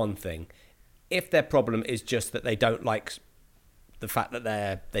that's one thing. If their problem is just that they don't like the fact that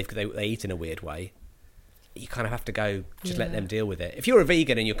they eat in a weird way, you kind of have to go let them deal with it. If you're a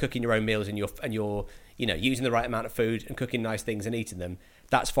vegan and you're cooking your own meals and you're using the right amount of food and cooking nice things and eating them,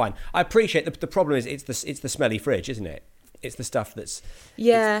 that's fine. I appreciate the problem is it's the smelly fridge, isn't it? It's the stuff that's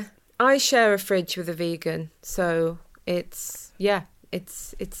I share a fridge with a vegan, so it's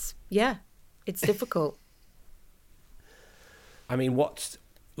difficult. I mean, what's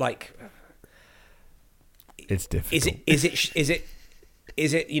like? It's difficult.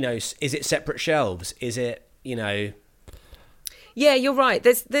 Is it separate shelves? Is it Yeah, you're right.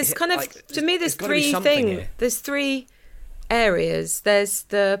 There's Is it kind of like- to me there's there's gotta be three something things. here. There's three areas. There's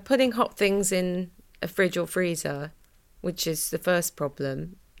the putting hot things in a fridge or freezer, which is the first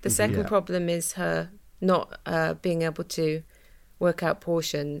problem. The second problem is her not being able to work out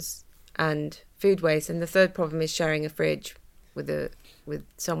portions and food waste, and the third problem is sharing a fridge with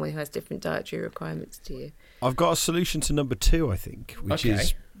someone who has different dietary requirements to you. I've got a solution to number 2, I think, which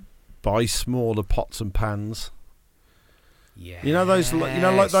is buy smaller pots and pans. Yeah. You know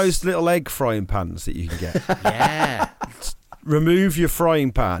like those little egg frying pans that you can get. Yeah. Remove your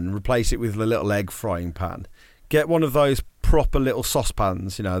frying pan, replace it with a little egg frying pan. Get one of those proper little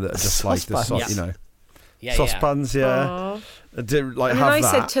saucepans, that are just like the saucepans. Yeah. I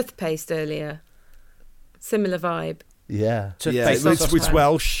said toothpaste earlier. Similar vibe. Yeah. It's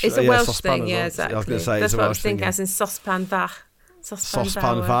Welsh. It's a Welsh thing, well. exactly. I was going to say that's it's what a I Welsh was thinking, thing, as in saucepan vach.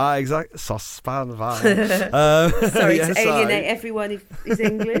 Saucepan va, exactly. Saucepan va. Sorry to alienate everyone who's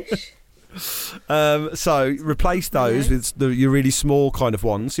English. So replace those with your really small kind of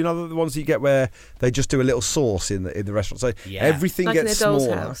ones. You know, the ones that you get where they just do a little sauce in the restaurant. So everything like gets in a doll's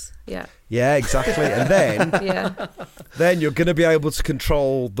smaller. House. Yeah, exactly. And then, then you're going to be able to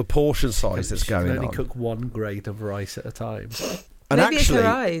control the portion size that's going on. You can only cook one grade of rice at a time. And maybe actually, it's her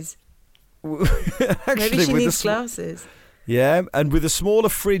eyes. Maybe she needs glasses. Yeah, and with a smaller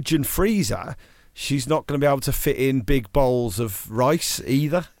fridge and freezer, she's not going to be able to fit in big bowls of rice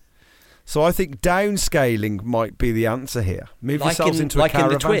either. So I think downscaling might be the answer here. Move yourselves into a caravan.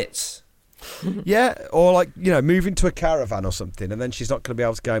 Like in the Twits. Yeah, or move into a caravan or something, and then she's not going to be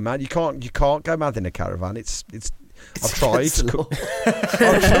able to go mad. You can't go mad in a caravan. I've tried to cook.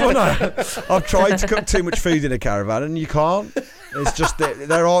 I've tried to cook too much food in a caravan, and you can't. It's just that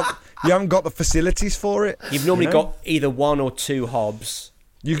you haven't got the facilities for it. You've normally got either 1 or 2 hobs.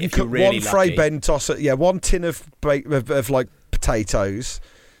 You can cook really one Fray Bentos, one tin of potatoes,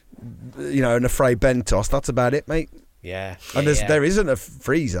 and a Fray Bentos. That's about it, mate. Yeah. And there isn't a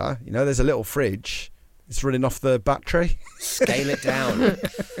freezer. There's a little fridge. It's running off the battery. Scale it down.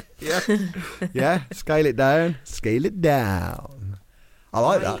 Yeah. Scale it down. Scale it down. I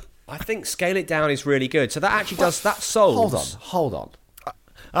like that. I think scale it down is really good. So that actually does that solves. Hold on.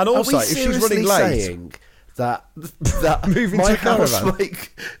 And also, if she's running late, saying that moving my to a caravan.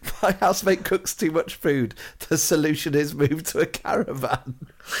 My housemate cooks too much food, the solution is move to a caravan.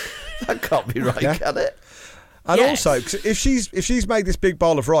 That can't be right, can it? And also, if she's made this big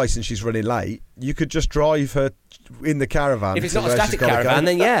bowl of rice and she's running late, you could just drive her in the caravan. If it's not a static caravan,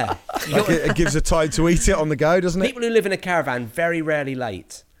 then yeah. It gives her time to eat it on the go, doesn't it? People who live in a caravan very rarely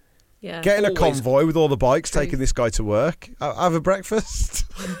late. Yeah. Get in a convoy with all the bikes, taking this guy to work. Have a breakfast.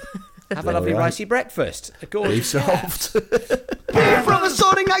 Have a lovely ricey breakfast. Beef solved. Beef from the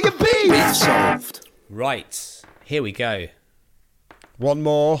sorting out your beef. Beef solved. Right, here we go. One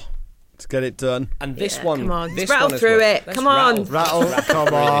more to get it done. And this one, come on, this rattle one through it. Let's Come on, rattle. Come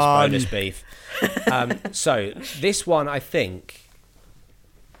through on. this bonus beef. So this one, I think,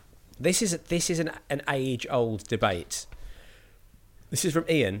 this is an age-old debate. This is from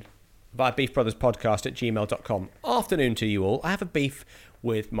Ian via beefbrotherspodcast@gmail.com. Afternoon to you all. I have a beef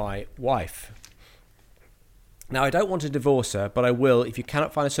with my wife. Now, I don't want to divorce her, but I will if you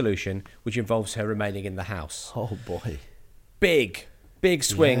cannot find a solution which involves her remaining in the house. Oh, boy. Big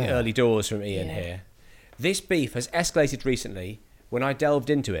swing early doors from Ian here. This beef has escalated recently when I delved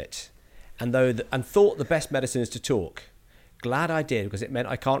into it and thought the best medicine is to talk. Glad I did, because it meant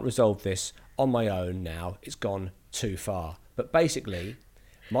I can't resolve this on my own now. It's gone too far. But basically,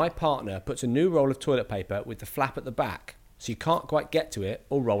 my partner puts a new roll of toilet paper with the flap at the back, so you can't quite get to it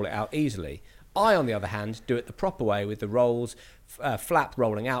or roll it out easily. I, on the other hand, do it the proper way with the rolls flap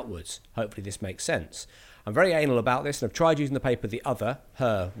rolling outwards. Hopefully this makes sense. I'm very anal about this, and I've tried using the paper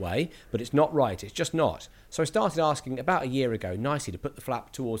her way, but it's not right. It's just not. So I started asking about a year ago nicely to put the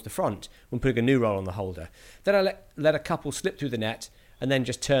flap towards the front when putting a new roll on the holder. Then I let a couple slip through the net and then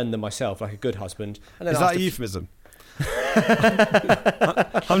just turned them myself like a good husband. And then Is that a euphemism?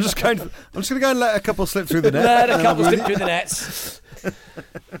 I'm just going to go and let a couple slip through the net. Let a couple slip through the nets.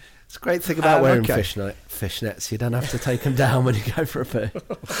 It's a great thing about wearing fishnets. You don't have to take them down when you go for a poo.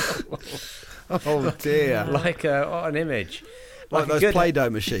 Oh dear! What an image! Like those Play-Doh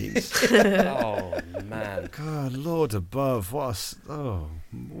machines. Oh man! God, Lord above! What? Oh,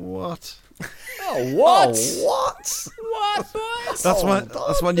 what? Oh what? What? What, boys? That's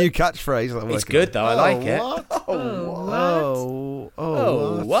my new catchphrase. It's good though. I like it.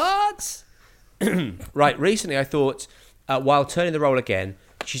 What? Right. Recently, I thought while turning the roll again,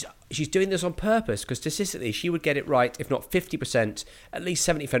 she's doing this on purpose because statistically she would get it right if not 50%, at least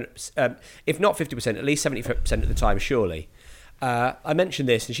 70%. If not 50%, at least 70% of the time, surely. I mentioned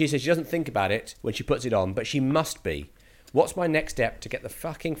this, and she says she doesn't think about it when she puts it on, but she must be. What's my next step to get the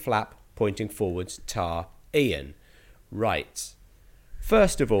fucking flap pointing forwards, Tar, Ian. Right.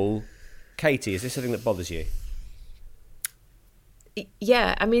 First of all, Katie, is this something that bothers you?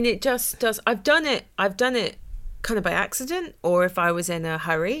 Yeah, I mean, it just does. I've done it kind of by accident, or if I was in a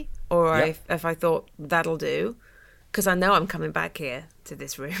hurry, or if I thought that'll do, because I know I'm coming back here to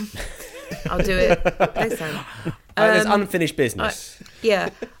this room. I'll do it next time. There's unfinished business. I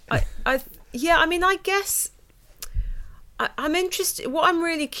mean, I guess I'm interested. What I'm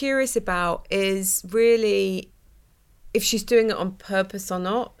really curious about is really if she's doing it on purpose or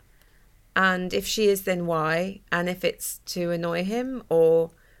not. And if she is, then why? And if it's to annoy him, or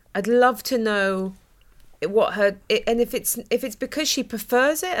I'd love to know what her and if it's because she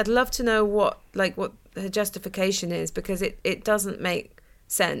prefers it, I'd love to know what her justification is, because it doesn't make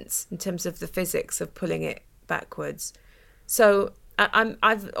sense in terms of the physics of pulling it backwards. So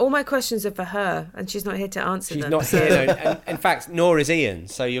I've all my questions are for her, and she's not here to answer them. She's not here, no, and in fact, nor is Ian.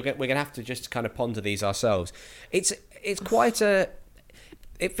 So we're going to have to just kind of ponder these ourselves. It's quite a.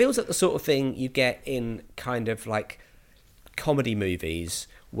 It feels like the sort of thing you get in kind of like comedy movies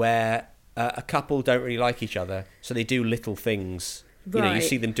where a couple don't really like each other, so they do little things. Right. You know, you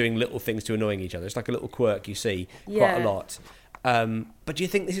see them doing little things to annoying each other. It's like a little quirk you see quite a lot. But do you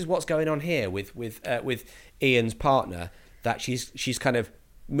think this is what's going on here with Ian's partner, that she's kind of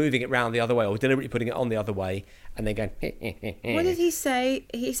moving it round the other way, or deliberately putting it on the other way, and then going... What did he say?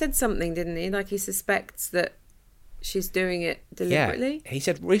 He said something, didn't he? Like he suspects that she's doing it deliberately? Yeah. He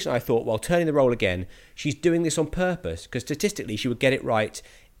said, recently I thought, while turning the role again, she's doing this on purpose, because statistically she would get it right,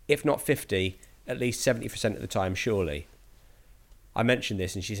 if not 50, at least 70% of the time, surely. I mentioned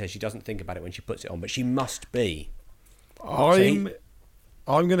this, and she says she doesn't think about it when she puts it on, but she must be. I'm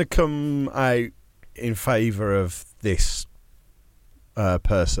going to come out in favour of this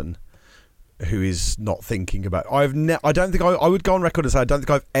person who is not thinking about it. I don't think I would go on record and say I don't think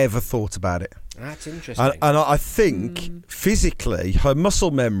I've ever thought about it. That's interesting. And I think physically her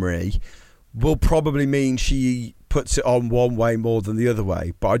muscle memory will probably mean she puts it on one way more than the other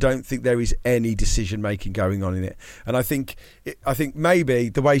way, but I don't think there is any decision making going on in it. And I think maybe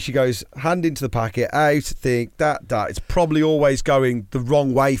the way she goes hand into the packet, out, think that it's probably always going the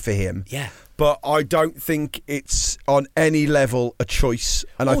wrong way for him. Yeah. But I don't think it's on any level a choice.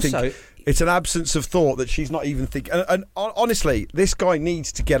 And also, I think it's an absence of thought that she's not even thinking. And honestly, this guy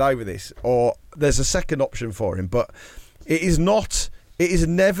needs to get over this, or there's a second option for him. But it is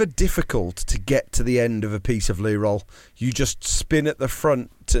never difficult to get to the end of a piece of loo roll. You just spin at the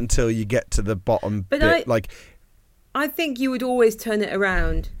front until you get to the bottom bit. I think you would always turn it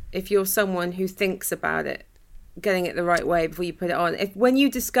around if you're someone who thinks about it, getting it the right way before you put it on. When you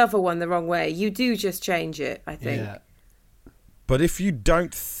discover one the wrong way, you do just change it, I think. Yeah. But if you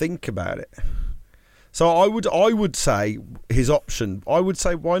don't think about it, so I would say his option. I would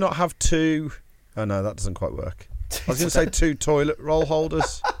say, why not have two? Oh no, that doesn't quite work. I was going to say 2 toilet roll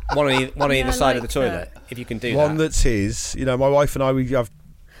holders. One on either side of the toilet, if you can do one that's his. You know, my wife and I, we have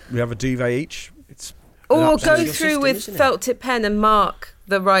a duvet each. Or go through with felt tip pen and mark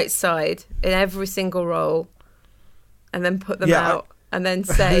the right side in every single roll, and then put them out, and then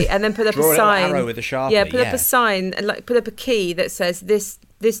say, and then put up a sign. Arrow with a Sharpie. Yeah, put up a sign and put up a key that says this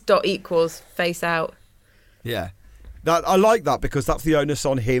dot equals face out. Yeah. I like that, because that's the onus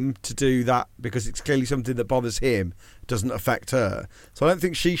on him to do that, because it's clearly something that bothers him, doesn't affect her. So I don't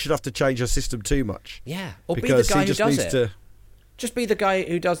think she should have to change her system too much. Yeah, or be the guy who does it. Just be the guy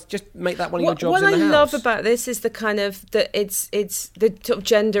who does. Just make that one of your jobs in the house. What I love about this is the kind of it's the sort of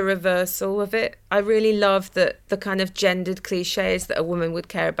gender reversal of it. I really love that the kind of gendered cliches that a woman would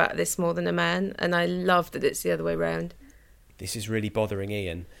care about this more than a man, and I love that it's the other way around. This is really bothering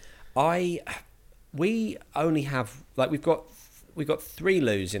Ian. We only have we've got 3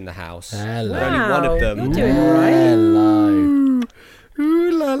 loos in the house. Hello. Wow. Only one of them. You're doing all right. Hello.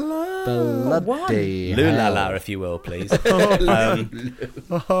 Ooh la la. Bloody Loo la la, if you will, please.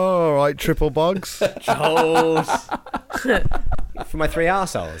 All right, triple bugs. Jules. For my 3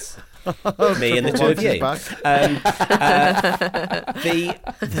 arseholes. Me and the 2 of you.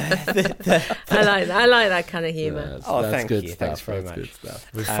 I like that kind of humour. Thank good you. Stuff. Thanks very that's much. Good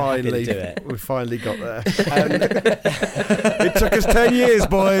stuff. We finally got there. It took us 10 years,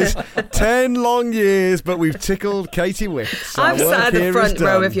 boys. 10 long years, but we've tickled Katie Wicks. I've sat at the front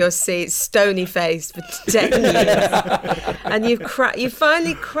row of your seat, stony faced, for 10 years, and you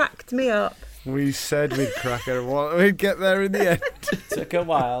finally cracked me up. We said we'd crack her. We'd get there in the end. Took a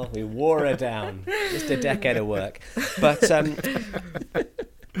while. We wore her down. Just a decade of work. But I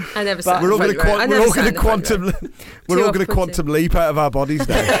never sat. We're all going to quantum leap out of our bodies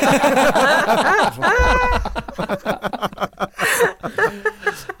now.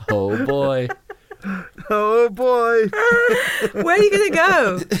 Oh boy. Oh boy! Where are you going to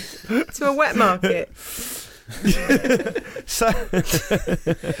go? To a wet market? So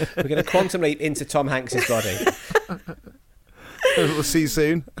We're going to quantum leap into Tom Hanks's body. we'll see you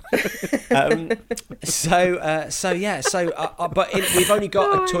soon. We've only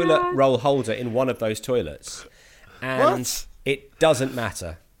got a toilet roll holder in one of those toilets, and What? it doesn't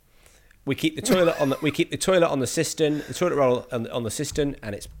matter. We keep the toilet on the cistern, the toilet roll on the cistern,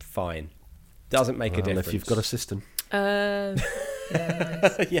 and it's fine. Doesn't make a Well, difference. if you've got a system. Yeah,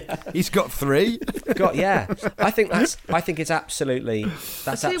 nice. Yeah, He's got 3. I think it's absolutely. That's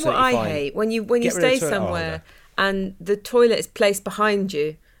I'll tell you absolutely what I fine. hate when you Get rid of stay the toilet somewhere holder. and the toilet is placed behind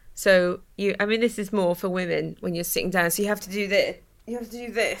you. So this is more for women when you're sitting down. So you have to do this. You have to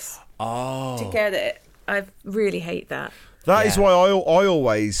do this to get it. I really hate that. That is Yeah. why I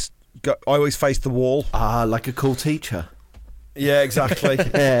always face the wall. Like a cool teacher. Yeah, exactly.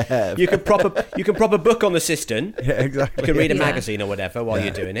 You can prop a book on the cistern. Yeah, exactly. You can read a Yeah. magazine or whatever while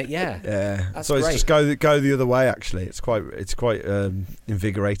you're doing it. Yeah, Yeah, That's so it's great. just go the other way. Actually, it's quite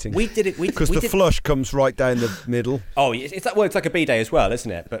invigorating. We did it. Because the flush comes right down the middle. Oh, it's like a bidet as well,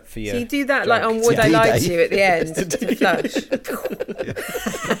 isn't it? But for you. So you do that like on Would I Lie to You at the end, the flush.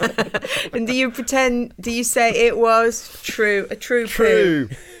 And do you say it was true, a true poo,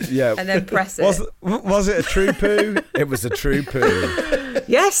 Yeah. and then press it? Was it a true poo? It was a true poo.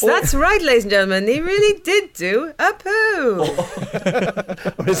 Yes, that's right, ladies and gentlemen. He really did do a poo.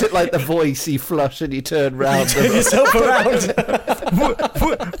 Or is it like The Voice? You flush and you turn round. Turn yourself around.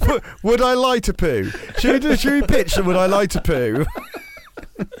 Would I lie to poo? Should we pitch the Would I lie to poo?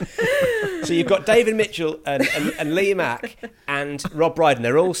 So you've got David Mitchell and Lee Mack and Rob Brydon.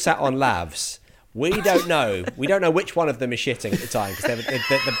 They're all sat on lavs. We don't know which one of them is shitting at the time because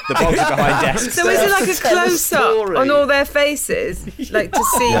the bogs are behind desks. So is it like a Tell the close up story. on all their faces, like to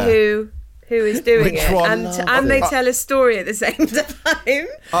see who is doing Which it, one? and they tell a story at the same time?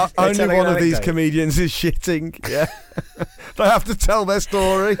 Only telling one an of these anecdote. comedians is shitting. Yeah. They have to tell their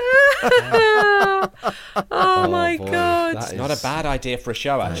story. Oh my boy, god, that Not a bad idea for a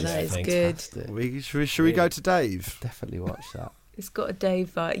show, actually. that I is think. good. Should we go to Dave? Definitely watch that. It's got a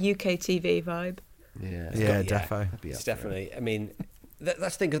Dave vibe, UK TV vibe. Yeah. Yeah, defo. It's definitely. I mean, that's the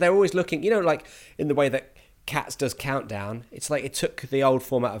thing because they're always looking. Like in the way that Cats does Countdown. It's like it took the old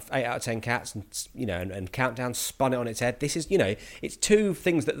format of 8 out of 10 Cats and and Countdown, spun it on its head. This is it's two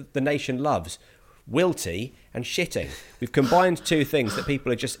things that the nation loves: wilty and shitting. We've combined two things that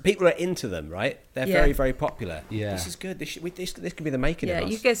people are into them. Right? They're Yeah. very, very popular. Yeah. This is good. This could be the making Yeah, of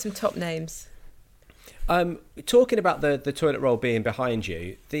us. you get some top names. Talking about the toilet roll being behind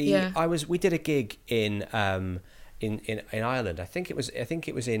you, Yeah. we did a gig in Ireland. I think it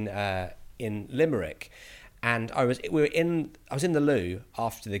was in Limerick, and I was in the loo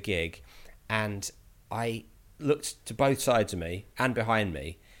after the gig, and I looked to both sides of me and behind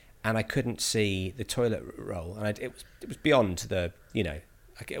me, and I couldn't see the toilet roll, and it was beyond the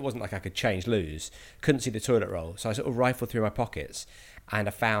it wasn't like I could change loos. Couldn't see the toilet roll, so I sort of rifled through my pockets, and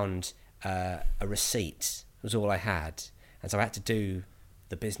I found a receipt. Was all I had, and so I had to do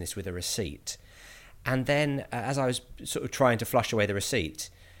the business with a receipt. And then, as I was sort of trying to flush away the receipt,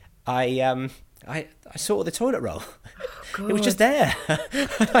 I saw the toilet roll. It was just there.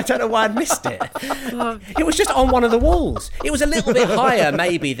 I don't know why I'd missed it. It was just on one of the walls. It was a little bit higher,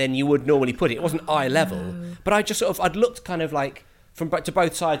 maybe, than you would normally put it. It wasn't eye level, but I just I'd looked kind of like to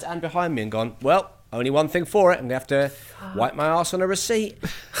both sides and behind me and gone, well, only one thing for it. I'm going to have to wipe my arse on a receipt.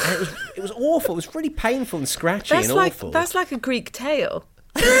 And it was awful. It was really painful and scratchy and awful. That's like a Greek tale.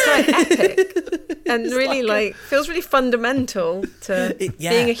 It's like epic and really feels really fundamental to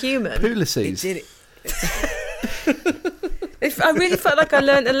being a human. Ulysses. It did it. I really felt like I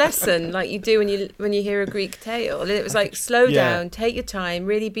learnt a lesson, like you do when you hear a Greek tale. And it was like, slow down, take your time,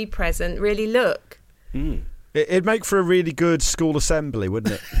 really be present, really look. It'd make for a really good school assembly,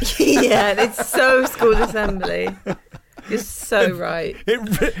 wouldn't it? Yeah, it's so school assembly. You're so right.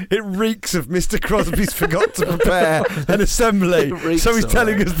 It reeks of Mr. Crosby's forgot to prepare an assembly, so he's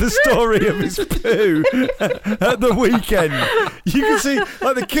telling us the story of his poo at the weekend. You can see,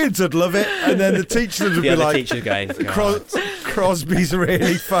 like, the kids would love it, and then the teachers would be The like, teacher's going, Crosby's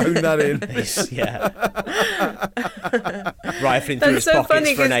really phoned that in. Rifling through his pockets for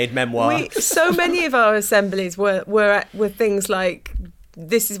an 'cause aid memoir. So many of our assemblies were things like,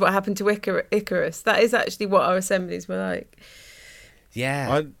 this is what happened to Icarus. That is actually what our assemblies were like.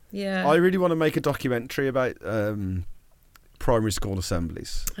 Yeah. Yeah. I really want to make a documentary about primary school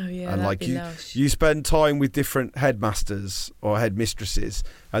assemblies. Oh yeah, and that'd like be lush. you spend time with different headmasters or headmistresses,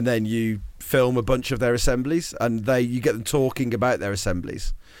 and then you film a bunch of their assemblies, and you get them talking about their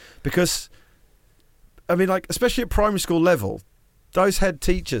assemblies, because I mean, like, especially at primary school level, those head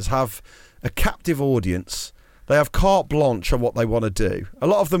teachers have a captive audience. They have carte blanche on what they want to do. A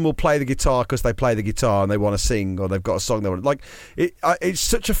lot of them will play the guitar because they play the guitar and they want to sing, or they've got a song they want to, like. It's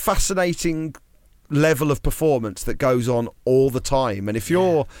such a fascinating level of performance that goes on all the time. And if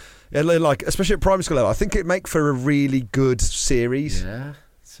you're like, especially at primary school level, I think it'd make for a really good series. Yeah,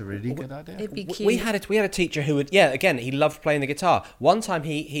 it's a really good idea. It'd be cute. We had a teacher who would, again, he loved playing the guitar. One time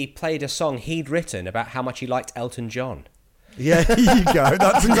he played a song he'd written about how much he liked Elton John. Yeah, here you go.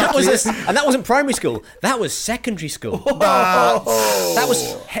 That's exactly it. And that wasn't primary school. That was secondary school. That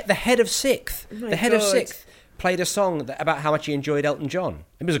was the head of sixth. Oh my The head of God. sixth played a song about how much he enjoyed Elton John.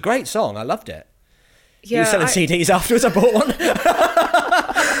 It was a great song. I loved it. He was selling CDs afterwards. I bought one.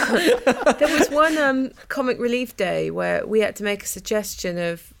 There was one comic relief day where we had to make a suggestion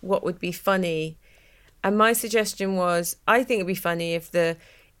of what would be funny, and my suggestion was, I think it'd be funny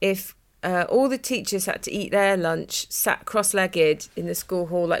if all the teachers had to eat their lunch sat cross-legged in the school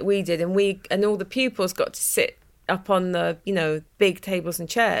hall like we did, and all the pupils got to sit up on the big tables and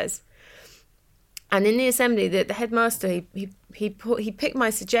chairs. And in the assembly, the headmaster he picked my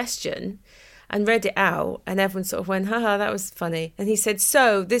suggestion and read it out, and everyone sort of went, haha, that was funny. And he said,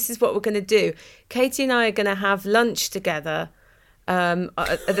 so this is what we're going to do. Katie and I are going to have lunch together at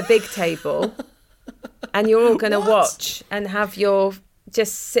the big table, and you're all going to watch and have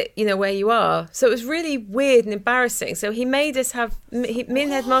just sit, where you are. So it was really weird and embarrassing. So he made us me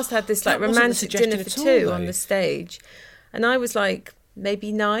and Headmaster had this like That wasn't the romantic dinner suggestion for at all, two though. on the stage. And I was like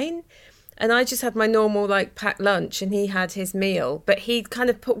maybe 9. And I just had my normal like packed lunch, and he had his meal. But he'd kind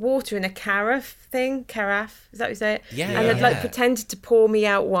of put water in a carafe, is that what you say it? Yeah, And had like yeah. pretended to pour me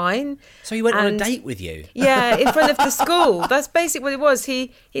out wine. So he went on a And- date with you. Yeah, in front of the school. That's basically what it was.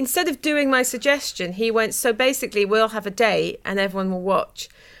 He, instead of doing my suggestion, he went, so basically we'll have a date and everyone will watch.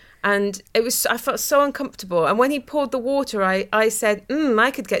 And I felt so uncomfortable. And when he poured the water, I said,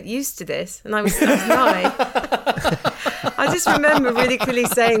 I could get used to this. And I was 9. I just remember really clearly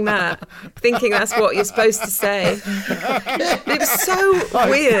saying that, thinking that's what you're supposed to say. It was so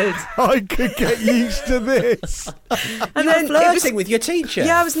weird. I could get used to this. And You were flirting with your teacher.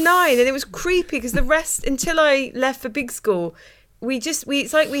 Yeah, I was 9, and it was creepy because the rest, until I left for big school,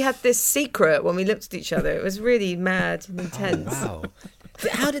 it's like we had this secret when we looked at each other. It was really mad and intense. Wow.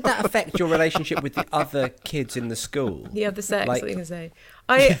 How did that affect your relationship with the other kids in the school? The other sex, Like- what are you going to say?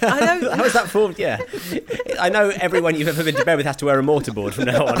 I don't. How was that formed? Yeah. I know everyone you've ever been to bed with has to wear a mortarboard from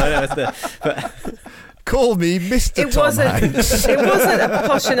now on. I know but Call me Mr. It Tom wasn't. Hanks. It wasn't a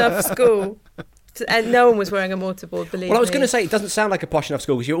posh enough school, and no one was wearing a mortarboard. Believe me. well, I was going to say, it doesn't sound like a posh enough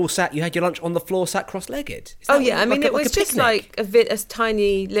school because you had your lunch on the floor, sat cross-legged. Is Oh that yeah, I mean like it was a just picnic? like a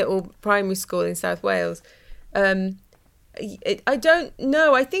tiny little primary school in South Wales. I don't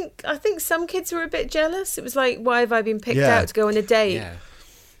know. I think some kids were a bit jealous. It was like, why have I been picked Yeah. out to go on a date? Yeah.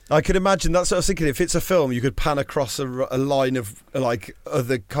 I could imagine. That's what I was thinking. If it's a film, you could pan across a line of like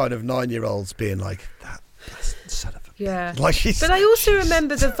other kind of 9-year-olds being like, that's son of a... Yeah. Like she's, But I also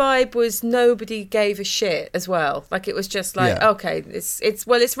remember the vibe was nobody gave a shit as well. Like it was just like, Yeah. okay, it's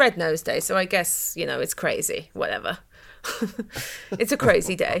Red Nose Day, so I guess, it's crazy. Whatever. It's a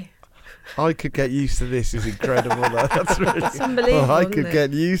crazy day. I could get used to this is incredible. That's really... It's unbelievable. I isn't could it?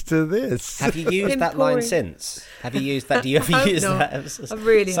 get used to this. Have you used Been that line pouring. since? Have you used that? Do you ever I hope use not. that? I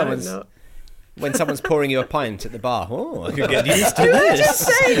really hope Someone's- not. When someone's pouring you a pint at the bar, I could get used to You're this. just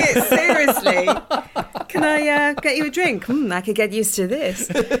saying it seriously. Can I get you a drink? I could get used to this.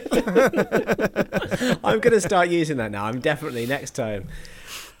 I'm going to start using that now. I'm definitely next time.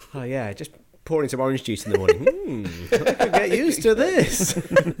 Oh yeah, just pouring some orange juice in the morning. I could get used to this.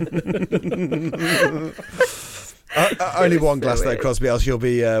 Only one glass there, Crosby, else you'll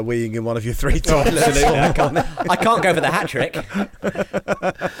be weeing in one of your 3 toilets. Absolutely, I can't go for the hat trick.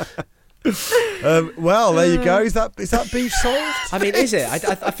 Well, there you go. Is that beef solved? I mean, is it? I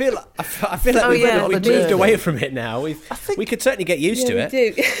feel like Oh, we've yeah, moved the away from it now. We could certainly get used to it.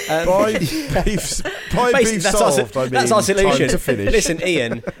 We do. By Basically, beef that's solved, I mean, that's our solution. time to finish. Listen,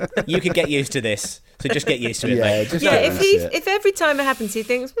 Ian, you could get used to this, so just get used to it, mate. just Yeah, get if used to it. if every time it happens he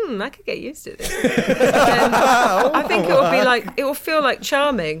thinks, I could get used to this, then I think it will feel like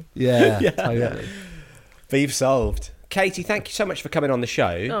charming. Yeah, totally. Beef solved. Katie, thank you so much for coming on the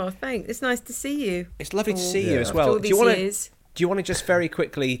show. Oh, thanks. It's nice to see you. It's lovely to see you as After well. all Do you these want to? years. Do you want to just very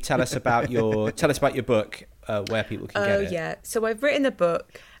quickly tell us about your book, where people can get Oh it? yeah. So I've written a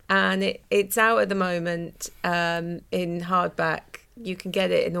book, and it's out at the moment in hardback. You can get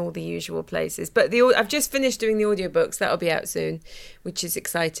it in all the usual places. But I've just finished doing the audiobooks. That'll be out soon, which is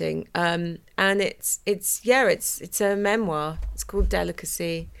exciting. And it's a memoir. It's called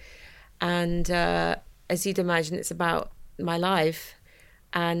Delicacy. And as you'd imagine, it's about my life.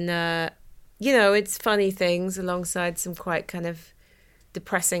 And, it's funny things alongside some quite kind of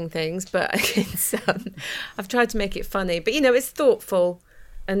depressing things. But I've tried to make it funny. But, it's thoughtful.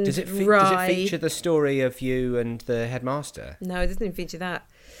 And does it feature the story of you and the headmaster? No, it doesn't even feature that.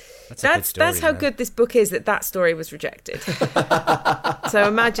 That's how good this book is that story was rejected. So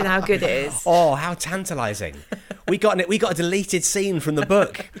imagine how good it is. Oh, how tantalising. We got a deleted scene from the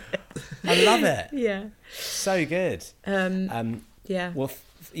book. I love it. Yeah. So good. Yeah. Well,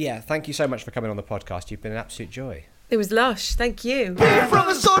 thank you so much for coming on the podcast. You've been an absolute joy. It was lush. Thank you. From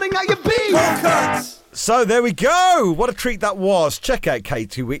the sorting out your beef. So there we go. What a treat that was. Check out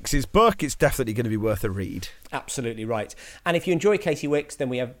Katie Wicks's book. It's definitely going to be worth a read. Absolutely right. And if you enjoy Katie Wicks, then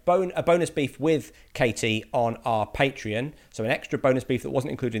we have a bonus beef with Katie on our Patreon. So an extra bonus beef that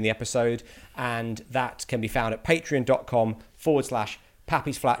wasn't included in the episode. And that can be found at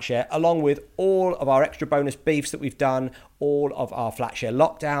patreon.com/Pappy's Flatshare, along with all of our extra bonus beefs that we've done, all of our Flatshare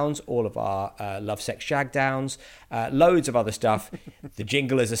lockdowns, all of our Love Sex Shag downs, loads of other stuff. The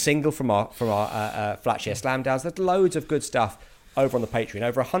jingle is a single from our Flatshare Slam downs. There's loads of good stuff over on the Patreon.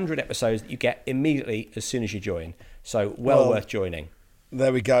 Over 100 episodes that you get immediately as soon as you join. So well worth joining.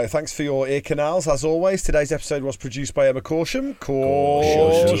 There we go. Thanks for your ear canals, as always. Today's episode was produced by Emma Corsham.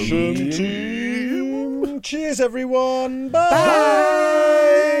 Corsham team. Cheers, everyone.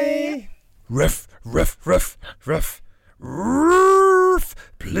 Bye. Ruff, ruff, ruff, ruff. Ruff.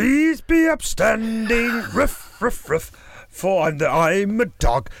 Please be upstanding. Ruff, ruff, ruff. For I'm a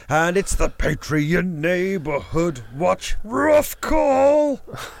dog, and it's the Patreon Neighbourhood Watch Rough Call.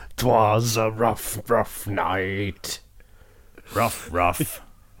 'Twas a rough, rough night. Rough, rough.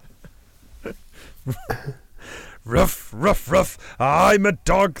 Ruff, ruff, ruff, I'm a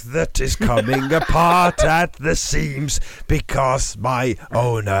dog that is coming apart at the seams because my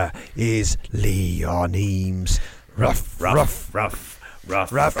owner is Leon Eames. Ruff, ruff, rough.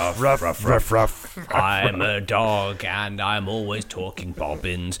 Rough, ruff, ruff, ruff, ruff, ruff. I'm a dog and I'm always talking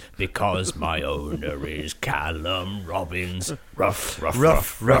bobbins because my owner is Callum Robbins. Rough, rough,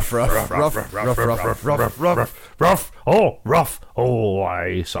 Ruff, ruff, ruff, ruff, ruff, ruff, ruff, ruff, ruff. Rough. Oh, rough.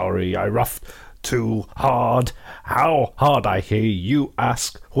 Oh, sorry, I roughed too hard. How hard, I hear you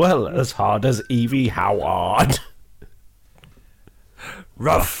ask? Well, as hard as Evie Howard.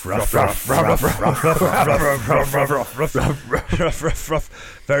 Ruff, ruff, ruff, ruff, ruff, ruff, ruff, ruff, ruff, ruff, ruff, ruff, ruff.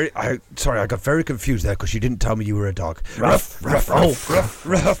 Sorry, I got very confused there because you didn't tell me you were a dog. Ruff, ruff, ruff, ruff,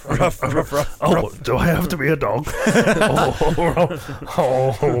 ruff, ruff, ruff, ruff. Oh, do I have to be a dog?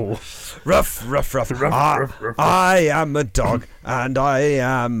 Ruff, ruff, ruff. I am a dog and I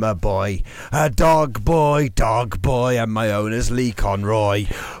am a boy. A dog boy, and my owner's Lee Conroy.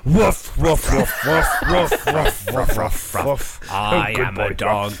 Woof, woof, woof, woof, woof, woof, woof, woof, woof. I am a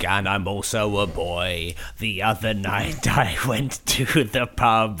dog and I'm also a boy. The other night I went to the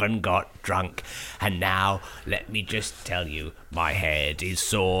pub and got drunk, and now let me just tell you, my head is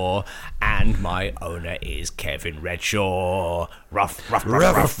sore and my owner is Kevin Redshaw. Rough, rough,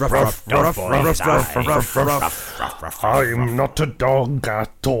 rough, rough, rough, rough, rough, rough. I'm not a dog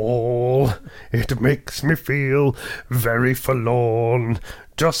at all. It makes me feel very forlorn,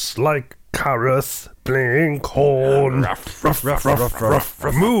 just like Kareth playing corn. Ruff, ruff, ruff, ruff, ruff,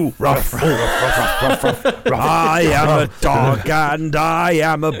 moo, ruff, ruff, ruff, ruff, ruff. I am a dog and I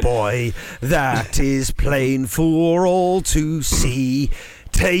am a boy. That is plain for all to see.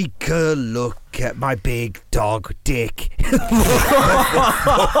 Take a look at my big dog dick.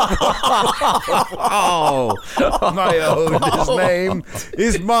 Oh, my owner's name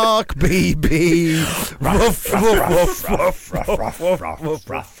is Mark BB. Ruff, ruff, ruff, ruff, ruff, ruff, ruff,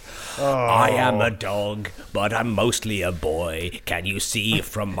 ruff. I am a dog, but I'm mostly a boy. Can you see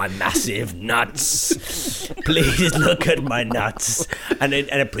from my massive nuts? Please look at my nuts and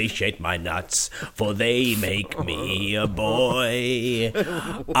appreciate my nuts, for they make me a boy.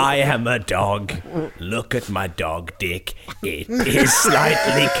 I am a dog. Look at my dog dick. It is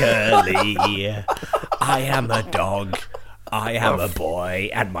slightly curly. I am a dog. I am a boy,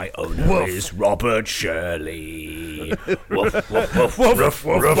 and my owner is Robert Shirley. Woof, woof, woof, woof, woof,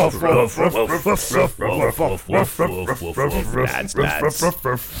 woof,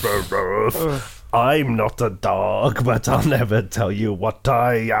 woof, woof. I'm not a dog, but I'll never tell you what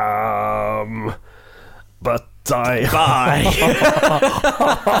I am. But I... Bye.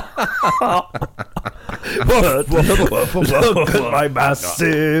 But look at my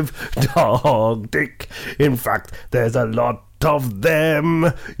massive dog dick. In fact, there's a lot of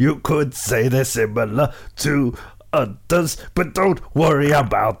them. You could say they're similar to others, but don't worry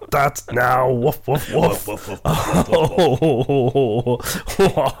about that now. Woof, woof, woof.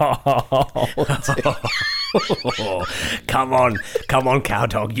 Come on, cow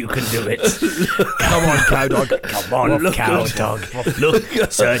dog, you can do it. Come on, cow dog. Come on, cow dog. Look,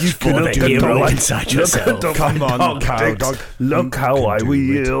 search for the hero inside yourself. Come on, cow dog. Look how I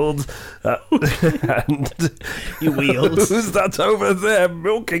wield. And you wield. Who's that over there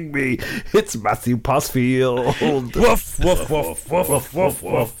milking me? It's Matthew Passfield. Woof, woof, woof, woof, woof, woof,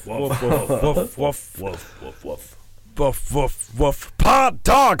 woof, woof, woof, woof, woof, woof. Woof, woof, woof, part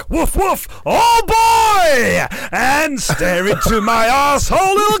dog, woof, woof, oh boy! And stare into my asshole,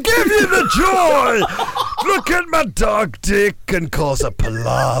 it'll give you the joy! Look at my dog dick and cause a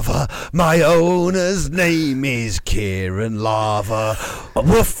palaver. My owner's name is Kieran Lava.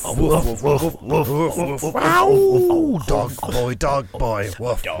 Woof, woof, woof, woof, woof, woof, ow! Dog boy, woof, Dog woof, boy,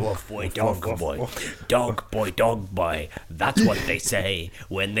 woof, dog woof, boy, woof. dog boy, dog boy. That's what they say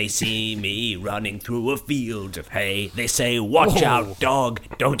when they see me running through a field of hay. They say, watch out, dog,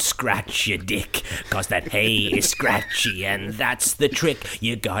 don't scratch your dick, 'cause that hay is scratchy, and that's the trick.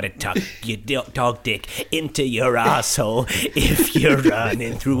 You gotta tuck your dog dick into your asshole if you're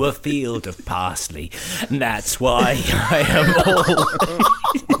running through a field of parsley. That's why I am always...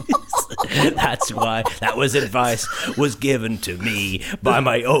 That's why that advice was given to me by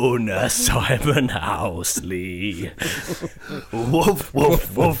my owner, Simon Housley. Woof,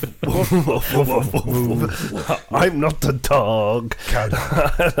 woof, woof, woof, woof, woof, woof. I'm not a dog.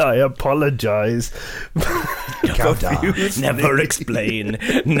 I apologize. Never explain,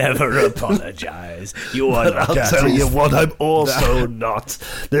 never apologize. You are But not. I'll tell you what, I'm also not.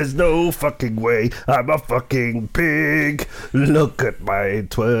 There's no fucking way I'm a fucking pig. Look at my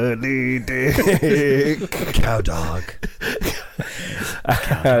twirly dick. Cow dog.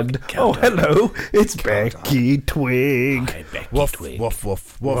 And, oh, hello, it's Becky Twig. Hi, Becky Woof, Twig. woof,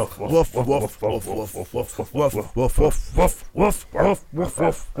 woof, woof, woof, woof, woof, woof, woof, woof, woof, woof, woof, woof, woof, woof, woof,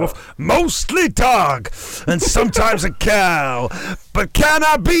 woof, woof. Mostly dog, and sometimes a cow. But can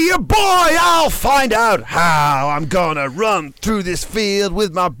I be a boy? I'll find out how. I'm gonna run through this field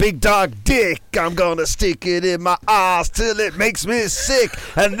with my big dog dick. I'm gonna stick it in my ass till it makes me sick.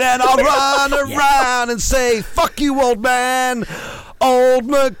 And then I'll run around and say, fuck you, old man. Old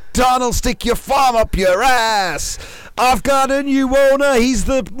MacDonald, stick your farm up your ass. I've got a new owner, he's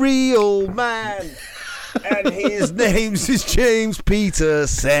the real man. And his name's is James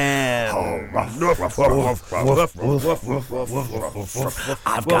Peterson. I've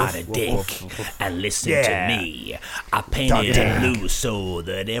got a dick, and listen to me. I painted it blue so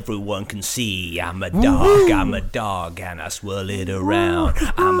that everyone can see. I'm a dog, and I swirl it around.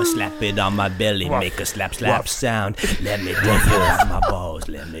 I'ma slap it on my belly, make a slap sound. Let me tell you about my balls.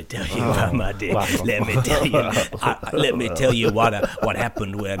 Let me tell you about my dick. Let me tell you what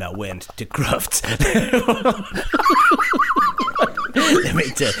happened when I went to Crufts.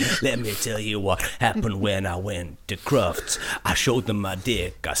 Let me tell you what happened when I went to Crufts. I showed them my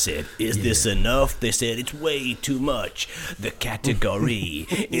dick. I said, is this enough? They said, it's way too much. The category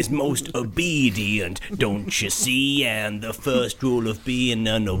is most obedient, don't you see? And the first rule of being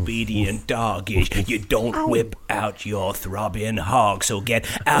an obedient dog is you don't whip out your throbbing hog. So get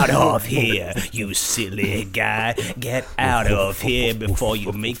out of here, you silly guy. Get out of here before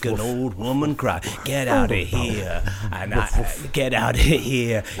you make an old woman cry. Get out of here. And get out of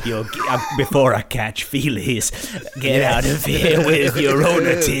here before I catch feelies. Get out of here with your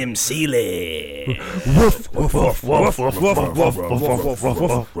owner Tim Seeley. Woof, woof, woof, woof, woof, woof, woof, woof, woof,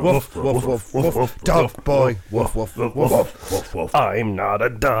 woof, woof, woof, woof, dog boy, woof, woof, woof, woof, woof. I'm not a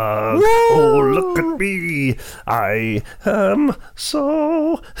dog. Oh, look at me. I am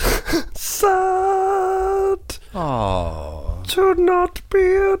so sad to not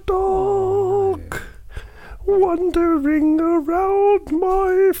be a dog. Wandering around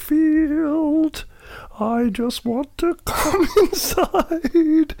my field, I just want to come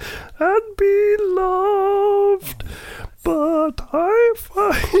inside and be loved, but I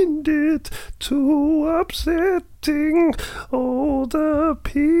find it too upsetting. Oh, the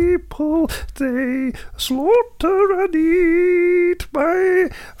people, they slaughter and eat my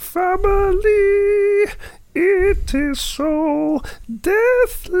family. It is so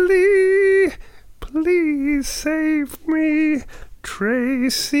deathly. Please save me,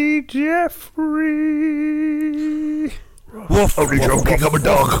 Tracy Jeffrey. Woof. Only joking, I'm a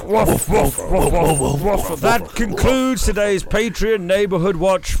dog. Woof, woof, woof, woof, woof. That concludes today's Patreon Neighbourhood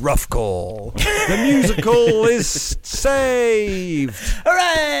Watch Rough Call. The musical is saved.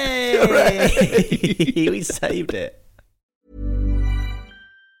 Hooray! Hooray! We saved it.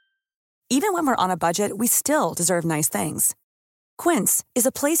 Even when we're on a budget, we still deserve nice things. Quince is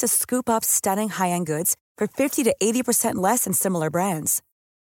a place to scoop up stunning high-end goods for 50 to 80% less than similar brands.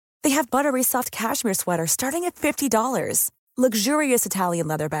 They have buttery soft cashmere sweaters starting at $50, luxurious Italian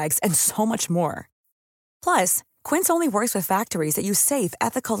leather bags, and so much more. Plus, Quince only works with factories that use safe,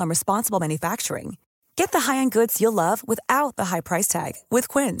 ethical, and responsible manufacturing. Get the high-end goods you'll love without the high price tag with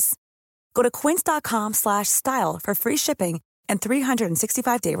Quince. Go to quince.com/style for free shipping and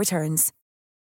 365-day returns.